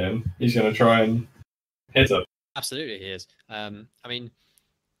close to him, he's going to try and hit her. Absolutely, he is. I mean,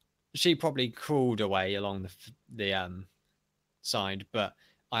 she probably crawled away along the side, but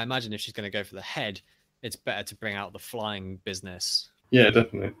I imagine if she's going to go for the head, it's better to bring out the flying business. Yeah,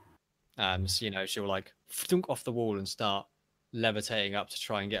 definitely. So, you know, she'll like thunk off the wall and start levitating up to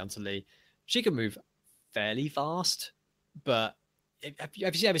try and get onto Lee. She can move fairly fast, but have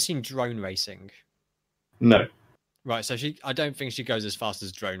you ever seen drone racing? No. Right, so I don't think she goes as fast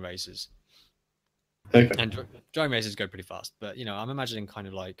as drone racers. Okay. And drone racers go pretty fast, but you know, I'm imagining kind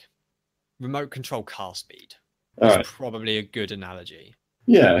of like remote control car speed. That's probably a good analogy.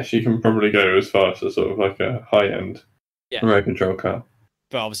 Yeah, she can probably go as fast as sort of like a high-end remote control car.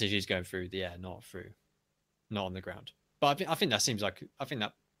 But obviously, she's going through the air, not on the ground. But I think that sounds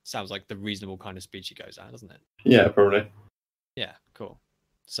like the reasonable kind of speed she goes at, doesn't it? Yeah, probably. Yeah, cool.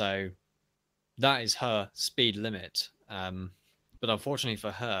 So that is her speed limit. But unfortunately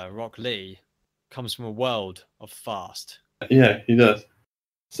for her, Rock Lee comes from a world of fast. Yeah, he does.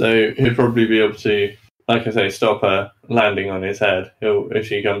 So he'll probably be able to, like I say, stop her landing on his head. If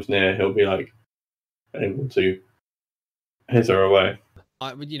she comes near, he'll be like able to hit her away.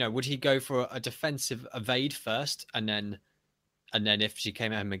 Would he go for a defensive evade first, and then if she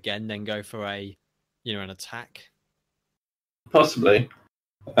came at him again, then go for an attack? Possibly.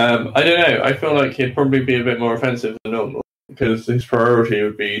 I don't know. I feel like he'd probably be a bit more offensive than normal because his priority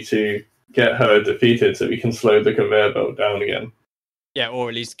would be to get her defeated so we can slow the conveyor belt down again. Yeah, or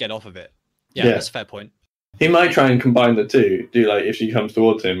at least get off of it. Yeah, that's a fair point. He might try and combine the two. Do like if she comes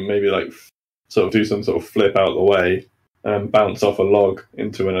towards him, maybe like sort of do some sort of flip out the way and bounce off a log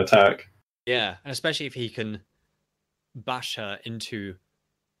into an attack. Yeah, and especially if he can bash her into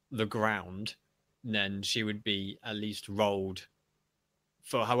the ground, then she would be at least rolled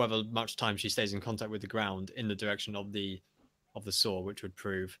for however much time she stays in contact with the ground in the direction of the saw, which would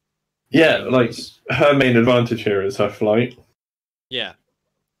prove. Yeah, like her main advantage here is her flight. Yeah.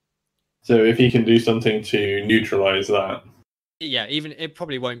 So if he can do something to neutralize that. Yeah, even it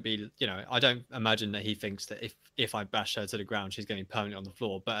probably won't be, I don't imagine that he thinks that if I bash her to the ground, she's going to be permanently on the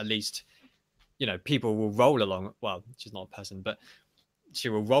floor, but at least, people will roll along. Well, she's not a person, but she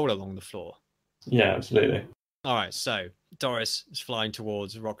will roll along the floor. Yeah, absolutely. All right, so Doris is flying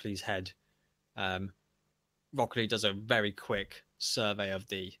towards Rockley's head. Rockley does a very quick survey of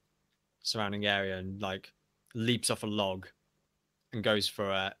the surrounding area and leaps off a log and goes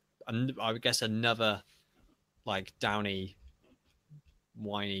for I guess another downy,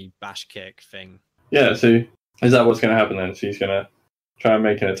 whiny bash kick thing. Yeah, so is that what's going to happen then? She's going to try and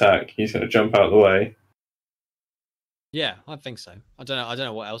make an attack, he's going to jump out of the way. Yeah, I think so. I don't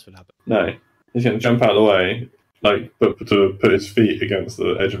know what else would happen. No, he's going to jump out of the way, like but to put his feet against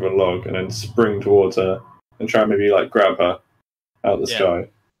the edge of a log, and then spring towards her and try and maybe like grab her out of the sky.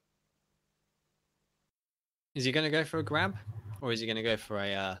 Is he going to go for a grab, or is he going to go for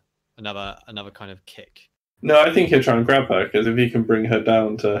a another kind of kick? No, I think he'll try and grab her, because if he can bring her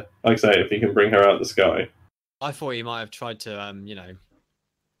down to, like I say, if he can bring her out of the sky. I thought he might have tried to,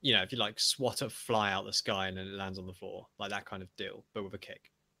 if you like swat a fly out the sky and then it lands on the floor, like that kind of deal, but with a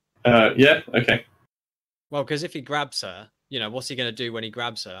kick. Yeah, okay. Well, because if he grabs her, what's he going to do when he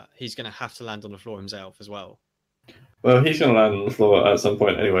grabs her? He's going to have to land on the floor himself as well. Well, he's going to land on the floor at some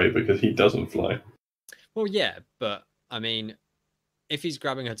point anyway, because he doesn't fly. Well, yeah, but, I mean, if he's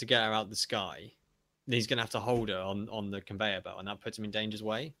grabbing her to get her out of the sky, then he's going to have to hold her on the conveyor belt, and that puts him in danger's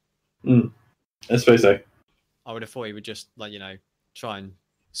way. I suppose so. I would have thought he would just, try and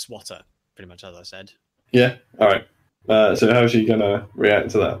swat her, pretty much as I said. Yeah, alright. So how's she going to react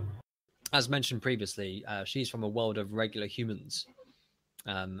to that? As mentioned previously, she's from a world of regular humans.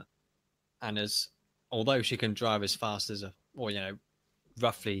 And although she can drive as fast as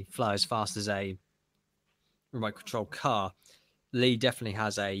roughly fly as fast as a remote control car, Lee definitely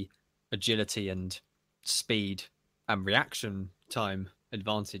has a agility and speed and reaction time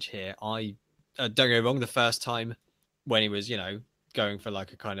advantage here. I don't get me wrong, the first time when he was, going for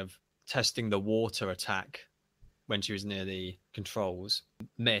like a kind of testing the water attack when she was near the controls,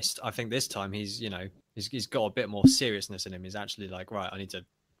 missed. I think this time he's got a bit more seriousness in him. He's actually like, right,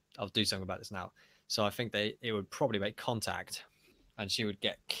 I'll do something about this now. So I think it would probably make contact and she would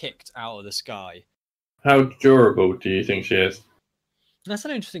get kicked out of the sky. How durable do you think she is? That's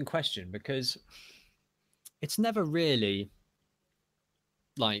an interesting question, because it's never really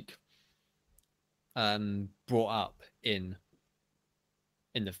brought up in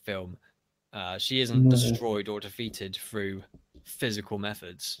the film. She isn't destroyed or defeated through physical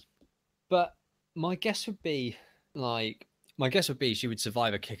methods. But my guess would be she would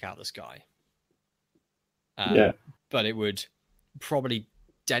survive a kick out of the sky. Yeah. But it would probably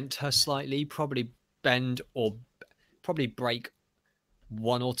dent her slightly, probably bend or probably break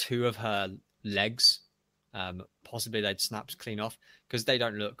one or two of her legs. Possibly they'd snap clean off, because they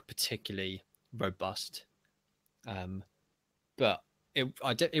don't look particularly robust. But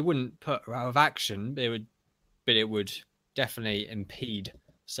it wouldn't put her out of action. But it would definitely impede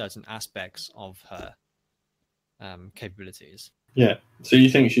certain aspects of her capabilities. Yeah. So you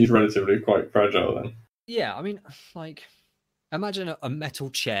think she's relatively quite fragile then? Yeah, I mean, imagine a metal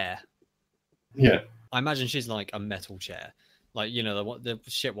chair. Yeah. I imagine she's like a metal chair, like the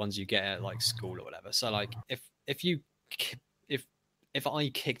shit ones you get at like school or whatever. So like if I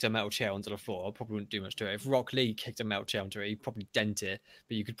kicked a metal chair onto the floor, I probably wouldn't do much to it. If Rock Lee kicked a metal chair onto it, he'd probably dent it,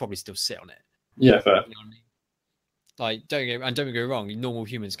 but you could probably still sit on it. Yeah, fair. You know what I mean? Like, don't get me wrong, normal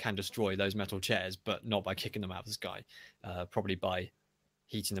humans can destroy those metal chairs, but not by kicking them out of the sky. Probably by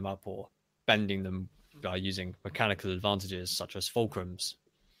heating them up or bending them by using mechanical advantages such as fulcrums.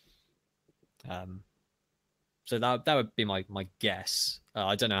 So that would be my guess.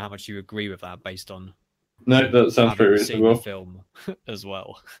 I don't know how much you agree with that based on. No, that sounds pretty reasonable. Seen the film as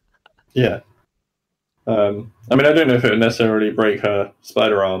well. Yeah. I mean, I don't know if it would necessarily break her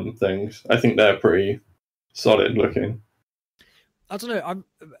spider arm things. I think they're pretty solid looking. I don't know.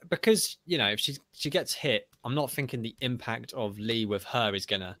 Because if she gets hit, I'm not thinking the impact of Lee with her is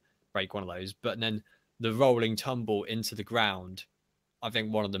gonna break one of those. But then the rolling tumble into the ground, I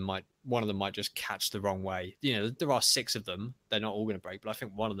think one of them might just catch the wrong way. There are 6 of them. They're not all gonna break, but I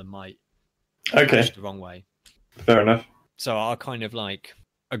think one of them might catch the wrong way. Fair enough. So I kind of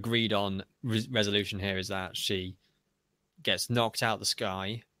agreed on resolution here is that she gets knocked out of the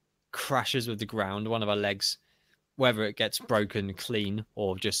sky, crashes with the ground, one of her legs, whether it gets broken clean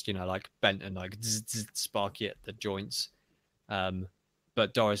or just bent and sparky at the joints.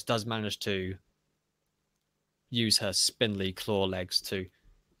 But Doris does manage to use her spindly claw legs to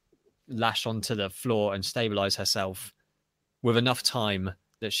lash onto the floor and stabilize herself with enough time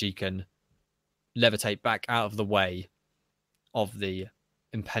that she can levitate back out of the way of the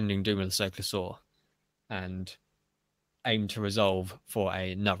impending doom of the Cyclosaur and aim to resolve for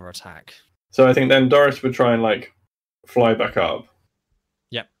another attack. So I think then Doris would try and fly back up.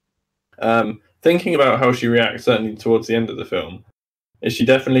 Yep. Thinking about how she reacts, certainly towards the end of the film, is she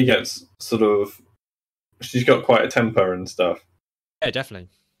definitely gets she's got quite a temper and stuff. Yeah, definitely.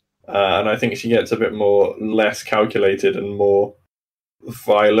 And I think she gets a bit less calculated and more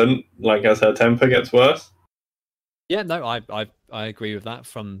violent, as her temper gets worse. Yeah, no, I agree with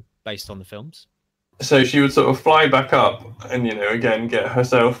that based on the films. So she would sort of fly back up and, again, get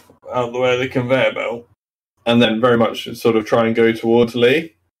herself out of the way of the conveyor belt, and then very much sort of try and go towards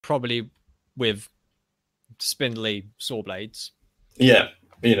Lee. Probably with spindly saw blades. Yeah,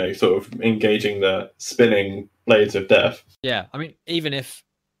 sort of engaging the spinning blades of death. Yeah, I mean, even if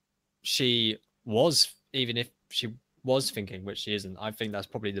she was thinking, which she isn't, I think that's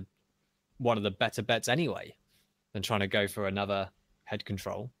probably one of the better bets anyway, than trying to go for another head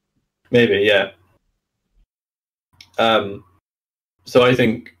control. Maybe, yeah. So I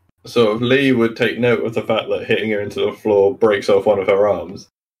think sort of Lee would take note of the fact that hitting her into the floor breaks off one of her arms.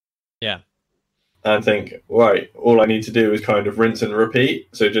 Yeah. And think, right, all I need to do is kind of rinse and repeat.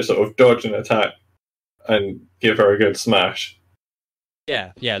 So just sort of dodge an attack and give her a good smash.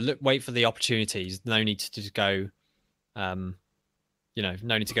 Yeah. Wait for the opportunities. No need to just go, no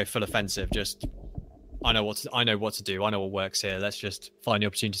need to go full offensive. Just, I know what to do. I know what works here. Let's just find the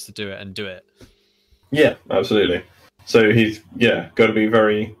opportunities to do it and do it. Yeah, absolutely. So he's got to be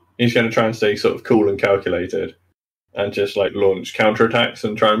he's going to try and stay sort of cool and calculated, and just like launch counterattacks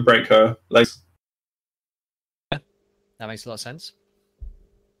and try and break her legs. Yeah, that makes a lot of sense.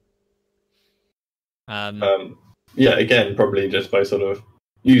 Again, probably just by sort of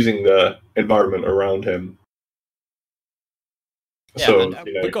using the environment around him. Yeah,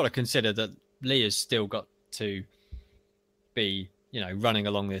 we've got to consider that Lee has still got to be, running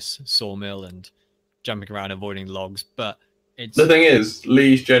along this sawmill and jumping around, avoiding logs. But the thing is,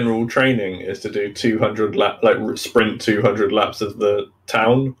 Lee's general training is to do 200 sprint 200 laps of the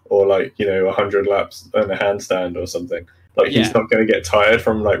town, or 100 laps in a handstand or something. He's not going to get tired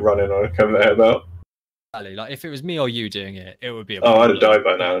from running on a conveyor belt. Like if it was me or you doing it, it would be a I'd have died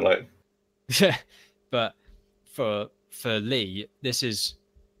by now. Yeah, but for Lee, this is,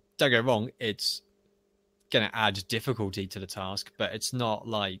 don't get me wrong, it's going to add difficulty to the task, but it's not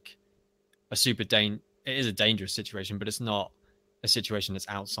like it is a dangerous situation, but it's not a situation that's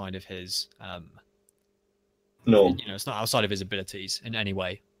outside of his no, it's not outside of his abilities in any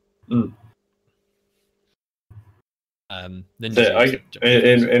way. In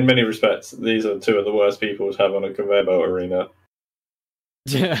many respects, these are two of the worst people to have on a conveyor belt arena.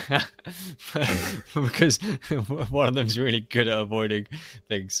 Yeah, because one of them's really good at avoiding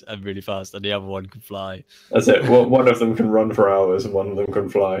things and really fast, and the other one can fly. That's it. One of them can run for hours, and one of them can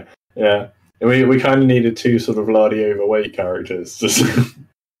fly. Yeah, we kind of needed two sort of lardy overweight characters.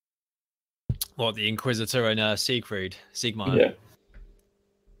 What, the Inquisitor and Siegfried? Siegmeyer?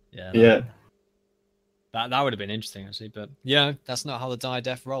 Yeah. That would have been interesting, actually, but that's not how the die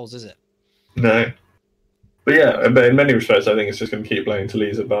death rolls, is it? No. But in many respects, I think it's just going to keep playing to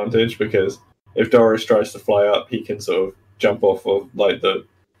Lee's advantage, because if Doris tries to fly up, he can sort of jump off of because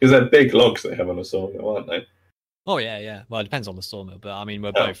they're big logs they have on a sawmill, aren't they? Oh yeah. Well, it depends on the sawmill, but I mean,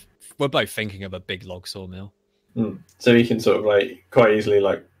 we're both thinking of a big log sawmill. So he can sort of quite easily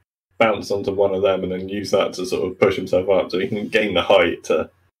bounce onto one of them and then use that to sort of push himself up, so he can gain the height to.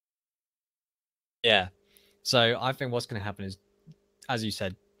 Yeah. So I think what's going to happen is, as we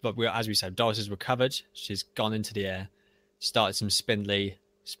said, Doris has recovered. She's gone into the air, started some spindly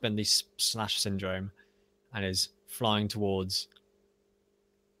slash syndrome, and is flying towards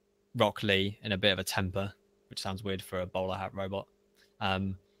Rock Lee in a bit of a temper, which sounds weird for a bowler hat robot. I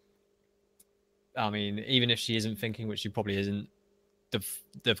mean, even if she isn't thinking, which she probably isn't,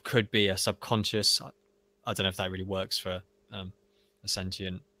 there could be a subconscious. I don't know if that really works for a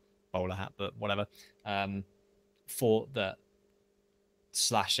sentient bowler hat, but whatever. Thought that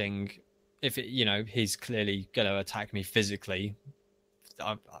slashing, if he's clearly going to attack me physically,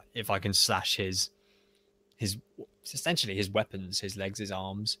 if I can slash his essentially his weapons, his legs, his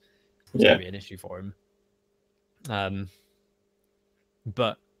arms, it's going to be an issue for him.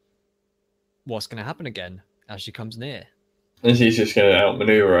 But what's going to happen again as she comes near? And he's just going to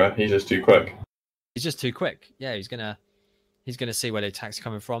outmaneuver her. He's just too quick. He's just too quick. Yeah, he's gonna see where the attack's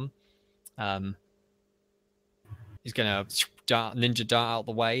coming from. He's gonna ninja dart out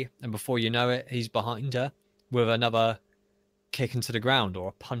the way, and before you know it, he's behind her with another kick into the ground or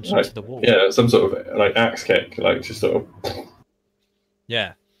a punch into the wall. Yeah, some sort of axe kick, just sort of.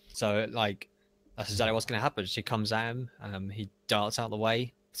 Yeah, so that's exactly what's gonna happen. She comes at him, he darts out the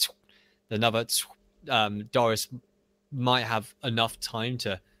way. Another Doris might have enough time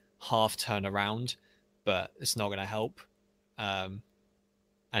to half turn around, but it's not gonna help. And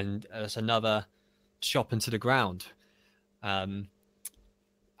there's another chop into the ground, and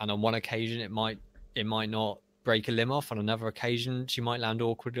on one occasion it might not break a limb off. On another occasion she might land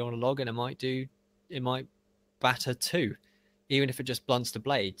awkwardly on a log, and it might batter too, even if it just blunts the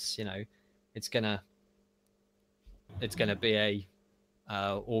blades. It's gonna be a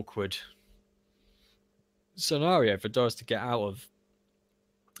awkward scenario for Doris to get out of.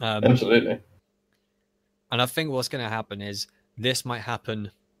 Absolutely. And I think what's going to happen is this might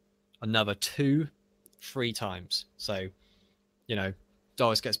happen another 2-3 times. So, you know,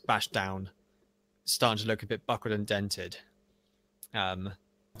 Doris gets bashed down, starting to look a bit buckled and dented.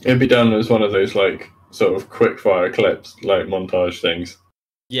 It'd be done as one of those like sort of quick fire clips, like montage things.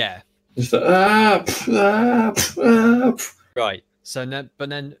 Yeah. Just like, Right. So, but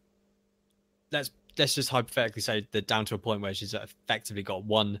then let's just hypothetically say they're down to a point where she's effectively got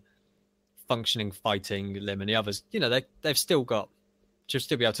one functioning fighting limb, and the others, you know, they've still got. She'll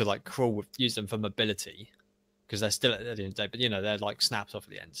still be able to like crawl use them for mobility because they're still at the end of the day, but you know, they're like snapped off at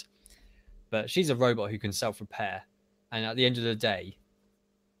the ends. But she's a robot who can self-repair, and at the end of the day,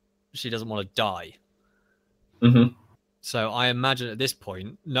 she doesn't want to die. Mm-hmm. So I imagine at this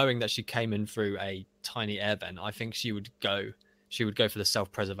point, knowing that she came in through a tiny air vent, I think she would go for the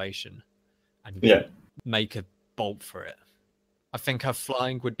self-preservation and make a bolt for it. I think her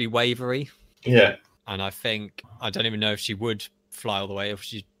flying would be wavery. Yeah. And I don't even know if she would fly all the way, if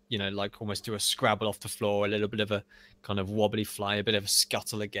she, you know, like almost do a scrabble off the floor, a little bit of a kind of wobbly fly, a bit of a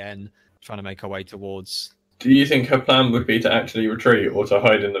scuttle again, trying to make her way towards. Do you think her plan would be to actually retreat or to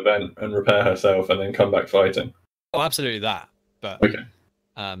hide in the vent and repair herself and then come back fighting? Oh, absolutely that. But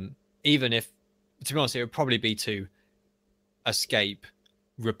even if, to be honest, it would probably be to escape,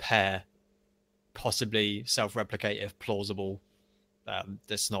 repair, possibly self-replicate if plausible.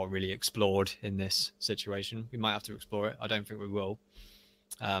 That's not really explored in this situation. We might have to explore it. I don't think we will.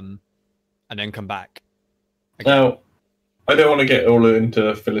 And then come back. Now, I don't want to get all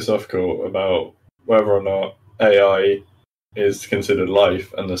into philosophical about whether or not AI is considered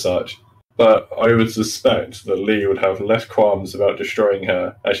life and the such, but I would suspect that Lee would have less qualms about destroying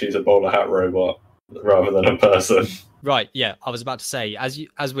her as she's a bowler hat robot rather than a person. Right, yeah. I was about to say,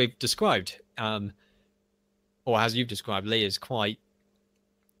 as we've described, or as you've described, Lee is quite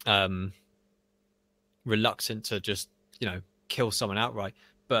reluctant to just, you know, kill someone outright.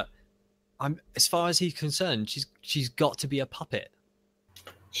 But as far as he's concerned, she's got to be a puppet.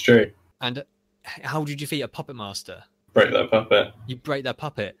 It's true. And how would you defeat a puppet master? Break that puppet. You break their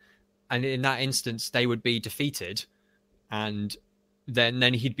puppet, and in that instance, they would be defeated, and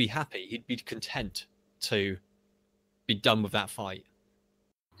then he'd be happy. He'd be content to be done with that fight.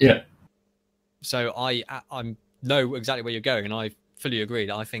 Yeah. So I know exactly where you're going, and I fully agree.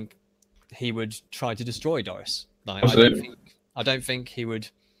 I think he would try to destroy Doris. Like, I don't think he would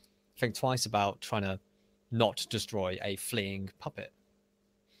think twice about trying to not destroy a fleeing puppet.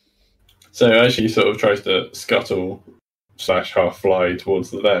 So as she sort of tries to scuttle / half fly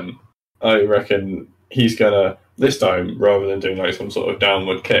towards the vent, I reckon he's gonna, this time, rather than doing like some sort of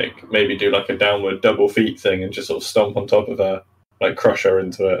downward kick, maybe do like a downward double feet thing and just sort of stomp on top of her, like crush her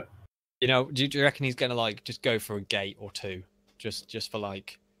into it. You know, do you reckon he's gonna like just go for a gate or two, just for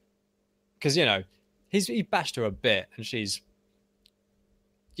like, because you know he bashed her a bit and she's,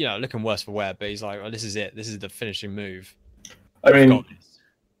 you know, looking worse for wear, but he's like, oh, this is it. This is the finishing move. I mean,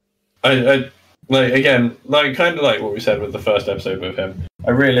 I like, again, like kind of like what we said with the first episode with him.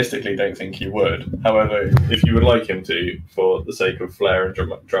 I realistically don't think he would. However, if you would like him to, for the sake of flair and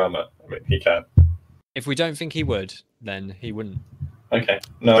drama, I mean, he can. If we don't think he would, then he wouldn't. Okay.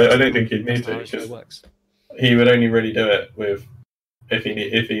 No, I don't think he'd need to. Because works. He would only really do it with if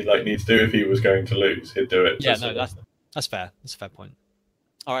he like needs to. If he was going to lose, he'd do it. Yeah, no, that's fair. That's a fair point.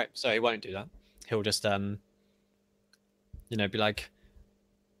 All right, so he won't do that. He'll just you know, be like,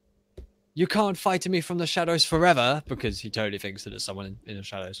 you can't fight me from the shadows forever, because he totally thinks that there's someone in the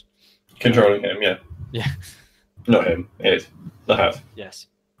shadows controlling him. Yeah. Yeah. Not him. It. The hat. Yes.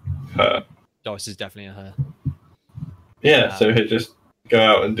 Her. Doris is definitely a her. Yeah. So he'd just go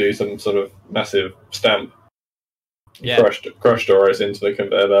out and do some sort of massive stamp. Yeah. Crush Doris into the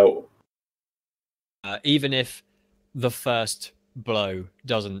conveyor belt. Even if the first blow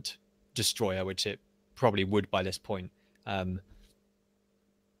doesn't destroy her, which it probably would by this point,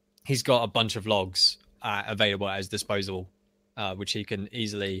 he's got a bunch of logs available at his disposal, which he can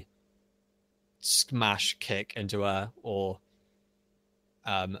easily smash, kick into her, or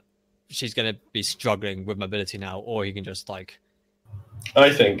she's going to be struggling with mobility now, or he can just like,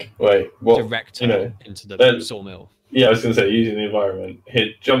 I think, direct her into the sawmill. Yeah, I was going to say, using the environment,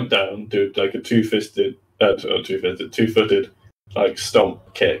 he'd jump down, do like a two-footed, like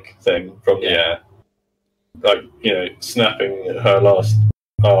stomp kick thing from the air, like, you know, snapping her last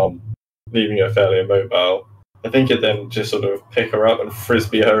arm, leaving her fairly immobile. I think he'd then just sort of pick her up and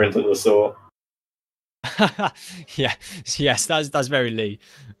frisbee her into the saw. Yes, that's very Lee.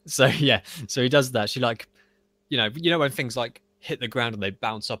 So yeah, so he does that. She like, you know when things like hit the ground and they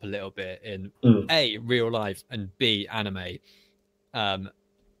bounce up a little bit in A, real life, and B, anime. And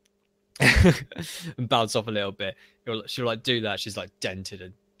bounce off a little bit. She'll like do that. She's like dented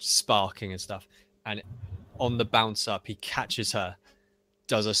and sparking and stuff. And on the bounce up, he catches her,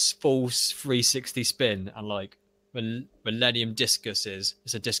 does a full 360 spin, and like Millennium Discus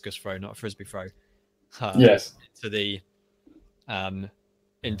it's a discus throw, not a frisbee throw. Yes.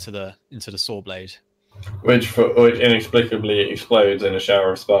 Into the saw blade, which inexplicably explodes in a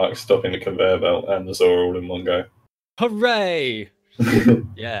shower of sparks, stopping the conveyor belt and the saw all in one go. Hooray!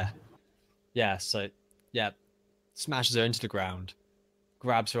 Yeah. So smashes her into the ground,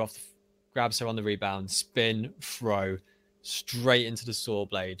 grabs her on the rebound, spin, throw, straight into the saw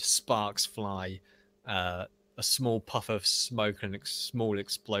blade. Sparks fly, a small puff of smoke and a small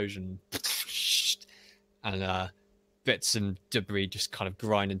explosion, and bits and debris just kind of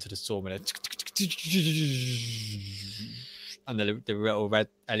grind into the sawmill, and the little red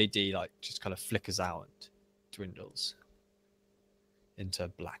LED like just kind of flickers out and dwindles into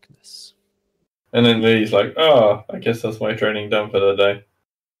blackness. And then Lee's like, "Oh, I guess that's my training done for the day."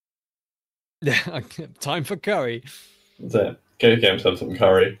 Yeah, time for curry. That's it. Go get himself some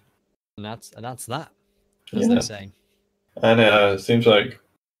curry. And that's that. As they're saying. And it seems like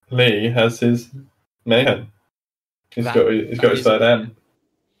Lee has his Mayhem. He's got his third M.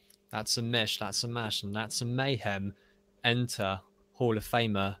 That's a Mish, that's a Mash, and that's a Mayhem. Enter Hall of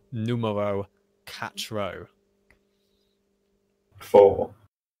Famer numero 4. 4.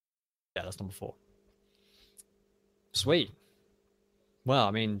 Yeah, that's number 4. Sweet. Well,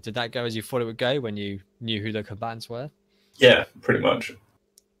 I mean, did that go as you thought it would go when you knew who the combatants were? Yeah, pretty much.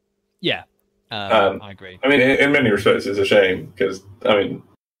 Yeah, I agree. I mean, in many respects, it's a shame because, I mean,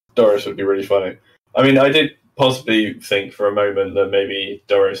 Doris would be really funny. I mean, I did possibly think for a moment that maybe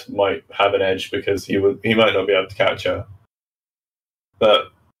Doris might have an edge because he might not be able to catch her.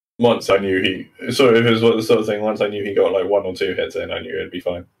 But once I knew it was the sort of thing. Once I knew he got like 1 or 2 hits in, I knew it'd be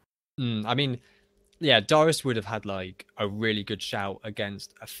fine. I mean, yeah, Doris would have had like a really good shout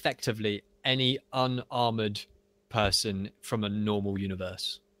against effectively any unarmored person from a normal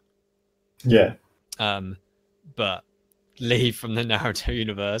universe. Yeah. But Lee from the Naruto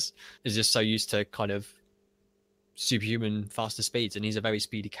universe is just so used to kind of superhuman faster speeds, and he's a very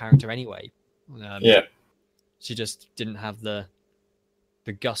speedy character anyway. She just didn't have the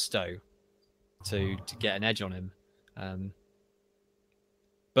gusto to get an edge on him.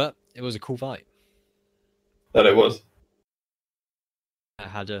 But it was a cool fight. That it was. It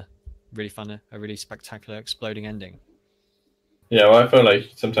had a really spectacular exploding ending. Yeah, well, I feel like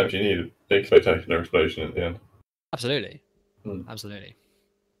sometimes you need a big spectacular explosion at the end. Absolutely. Absolutely.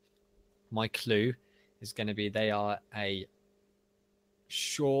 My clue is going to be they are a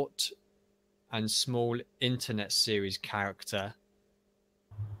short and small internet series character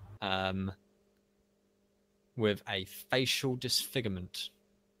with a facial disfigurement.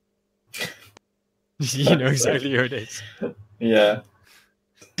 You know exactly who it is. Yeah.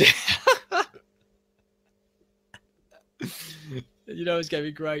 You know it's going to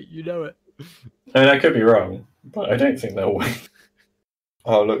be great. You know it. I mean, I could be wrong, but I don't think they'll win.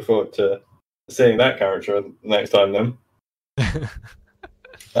 I'll look forward to seeing that character next time then.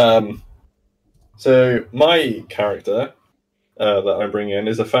 So my character that I'm bringing in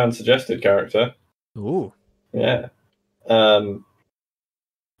is a fan-suggested character. Ooh. Yeah.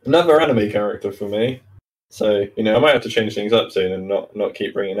 Another anime character for me. So, I might have to change things up soon and not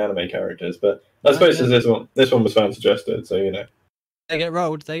keep bringing anime characters, but I suppose this one was fan-suggested, so, They get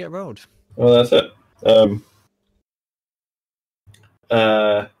rolled. Well, that's it.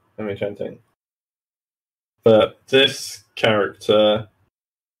 Let me try and think. But this character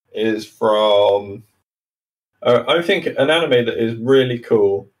is from, I think, an anime that is really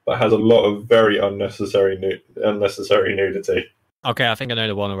cool, but has a lot of very unnecessary nudity. Okay, I think I know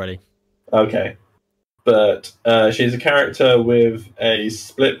the one already. Okay. But she's a character with a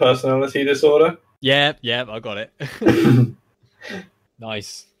split personality disorder. Yeah, I got it.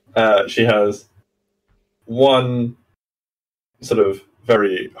 Nice. She has one sort of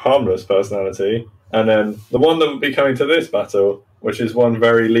very harmless personality, and then the one that will be coming to this battle, which is one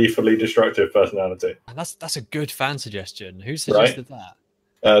very lethally destructive personality. And that's a good fan suggestion. Who suggested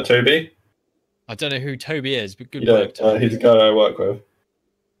that? Toby. I don't know who Toby is, but good work, Toby. He's a guy I work with.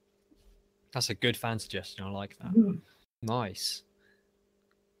 That's a good fan suggestion. I like that. Nice.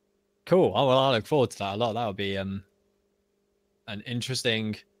 Cool. Oh, well, I look forward to that a lot. That would be an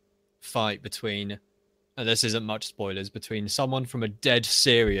interesting fight between, and this isn't much spoilers, between someone from a dead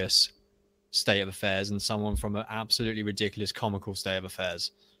serious state of affairs and someone from an absolutely ridiculous comical state of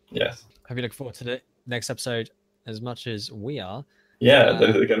affairs. Yes. Hope you look forward to the next episode as much as we are. Yeah,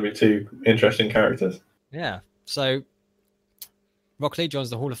 they're going to be two interesting characters. Yeah. So Rock Lee joins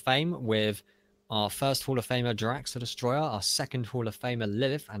the Hall of Fame with our first Hall of Famer Drax the Destroyer, our second Hall of Famer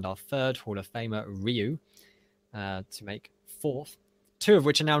Lilith, and our third Hall of Famer Ryu, to make fourth. Two of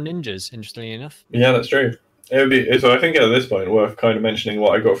which are now ninjas, interestingly enough. Yeah, that's true. It would be, so I think at this point worth kind of mentioning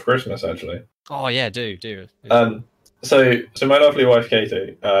what I got for Christmas, actually. Oh yeah, do. So my lovely wife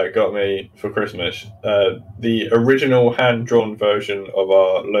Katie got me for Christmas the original hand-drawn version of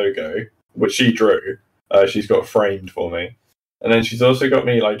our logo, which she drew. She's got framed for me. And then she's also got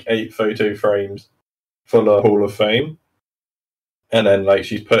me like 8 photo frames for the Hall of Fame. And then like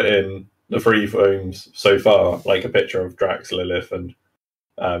she's put in the 3 frames so far, like a picture of Drax, Lilith, and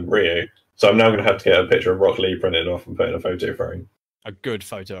Ryu. So I'm now going to have to get a picture of Rock Lee printed off and put in a photo frame. A good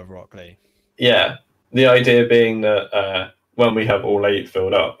photo of Rock Lee. Yeah. The idea being that when we have all 8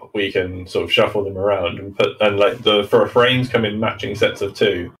 filled up, we can sort of shuffle them around and like for frames come in matching sets of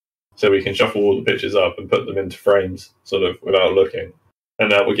 2. So we can shuffle all the pictures up and put them into frames, sort of without looking,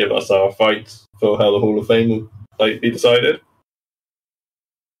 and that will give us our fights for how the Hall of Fame will like be decided.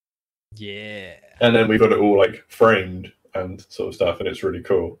 Yeah. And then we've got it all like framed and sort of stuff, and it's really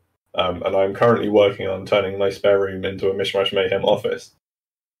cool. And I'm currently working on turning my spare room into a Mishmash Mayhem office,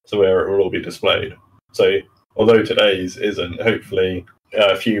 so where it will all be displayed. So although today's isn't, hopefully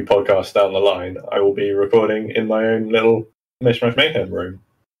a few podcasts down the line, I will be recording in my own little Mishmash Mayhem room.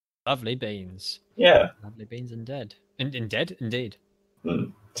 Lovely beans. Yeah. Lovely beans indeed. Indeed.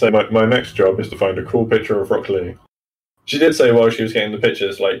 So my next job is to find a cool picture of Rock Lee. She did say while she was getting the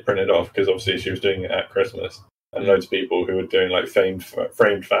pictures like printed off, because obviously she was doing it at Christmas, and loads of people who were doing like framed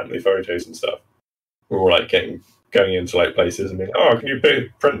family photos and stuff were all like going into like places and being, oh, can you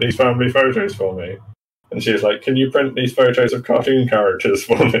print these family photos for me? And she was like, can you print these photos of cartoon characters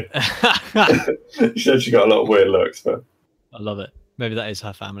for me? She said she got a lot of weird looks, but I love it. Maybe that is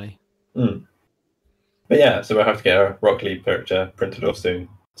her family. But yeah, so we'll have to get a Rock Lee picture printed off soon.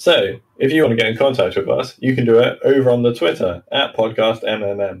 So, if you want to get in contact with us, you can do it over on the Twitter at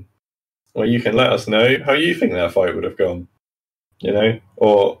PodcastMMM, where you can let us know how you think that fight would have gone, you know,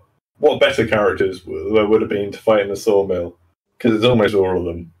 or what better characters there would have been to fight in the sawmill, because it's almost all of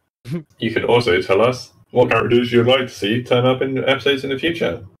them. You can also tell us what characters you'd like to see turn up in episodes in the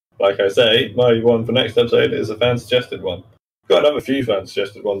future. Like I say, my one for next episode is a fan-suggested one. Got another few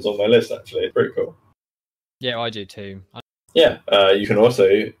fan-suggested ones on my list, actually. It's pretty cool. Yeah, I do too. Yeah, you can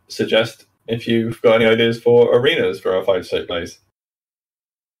also suggest if you've got any ideas for arenas for our fight to take place.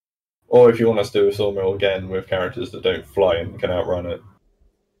 Or if you want us to do a sawmill again with characters that don't fly and can outrun it.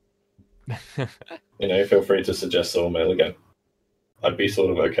 You know, feel free to suggest sawmill again. I'd be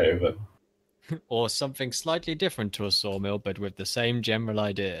sort of okay with it. Or something slightly different to a sawmill, but with the same general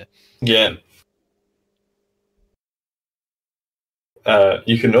idea. Yeah.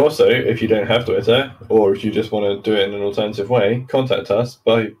 You can also, if you don't have Twitter, or if you just want to do it in an alternative way, contact us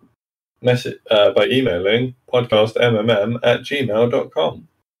by emailing podcastmmm@gmail.com,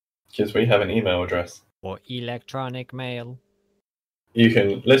 because we have an email address. Or electronic mail. You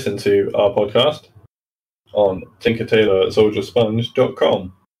can listen to our podcast on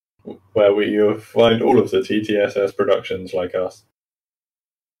tinkertailorsoldiersponge.com, where you'll find all of the TTSS productions like us.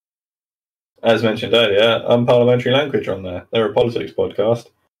 As mentioned earlier, Unparliamentary Language on there. They're a politics podcast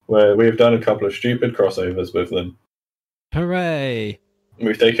where we've done a couple of stupid crossovers with them. Hooray!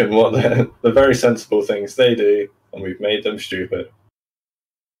 We've taken what the very sensible things they do and we've made them stupid.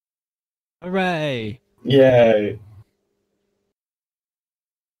 Hooray! Yay!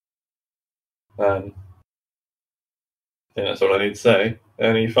 I think that's all I need to say.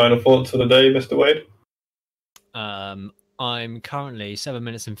 Any final thoughts for the day, Mr. Wade? I'm currently 7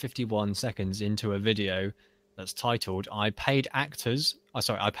 minutes and 51 seconds into a video that's titled I paid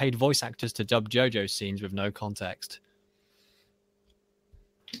voice actors to dub JoJo scenes with no context.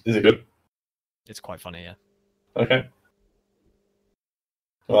 Is it good? It's quite funny, yeah. Okay.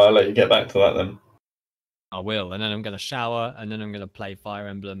 Well, I'll let you get back to that then. I will, and then I'm going to shower, and then I'm going to play Fire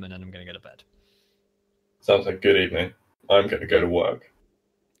Emblem, and then I'm going to go to bed. Sounds like a good evening. I'm going to go to work.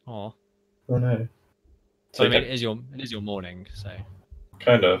 Oh no. So, I mean, it is your morning, so...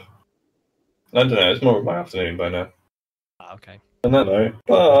 Kind of. I don't know, it's more of my afternoon by now. Okay. On that note,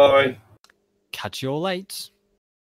 bye! Catch you all late.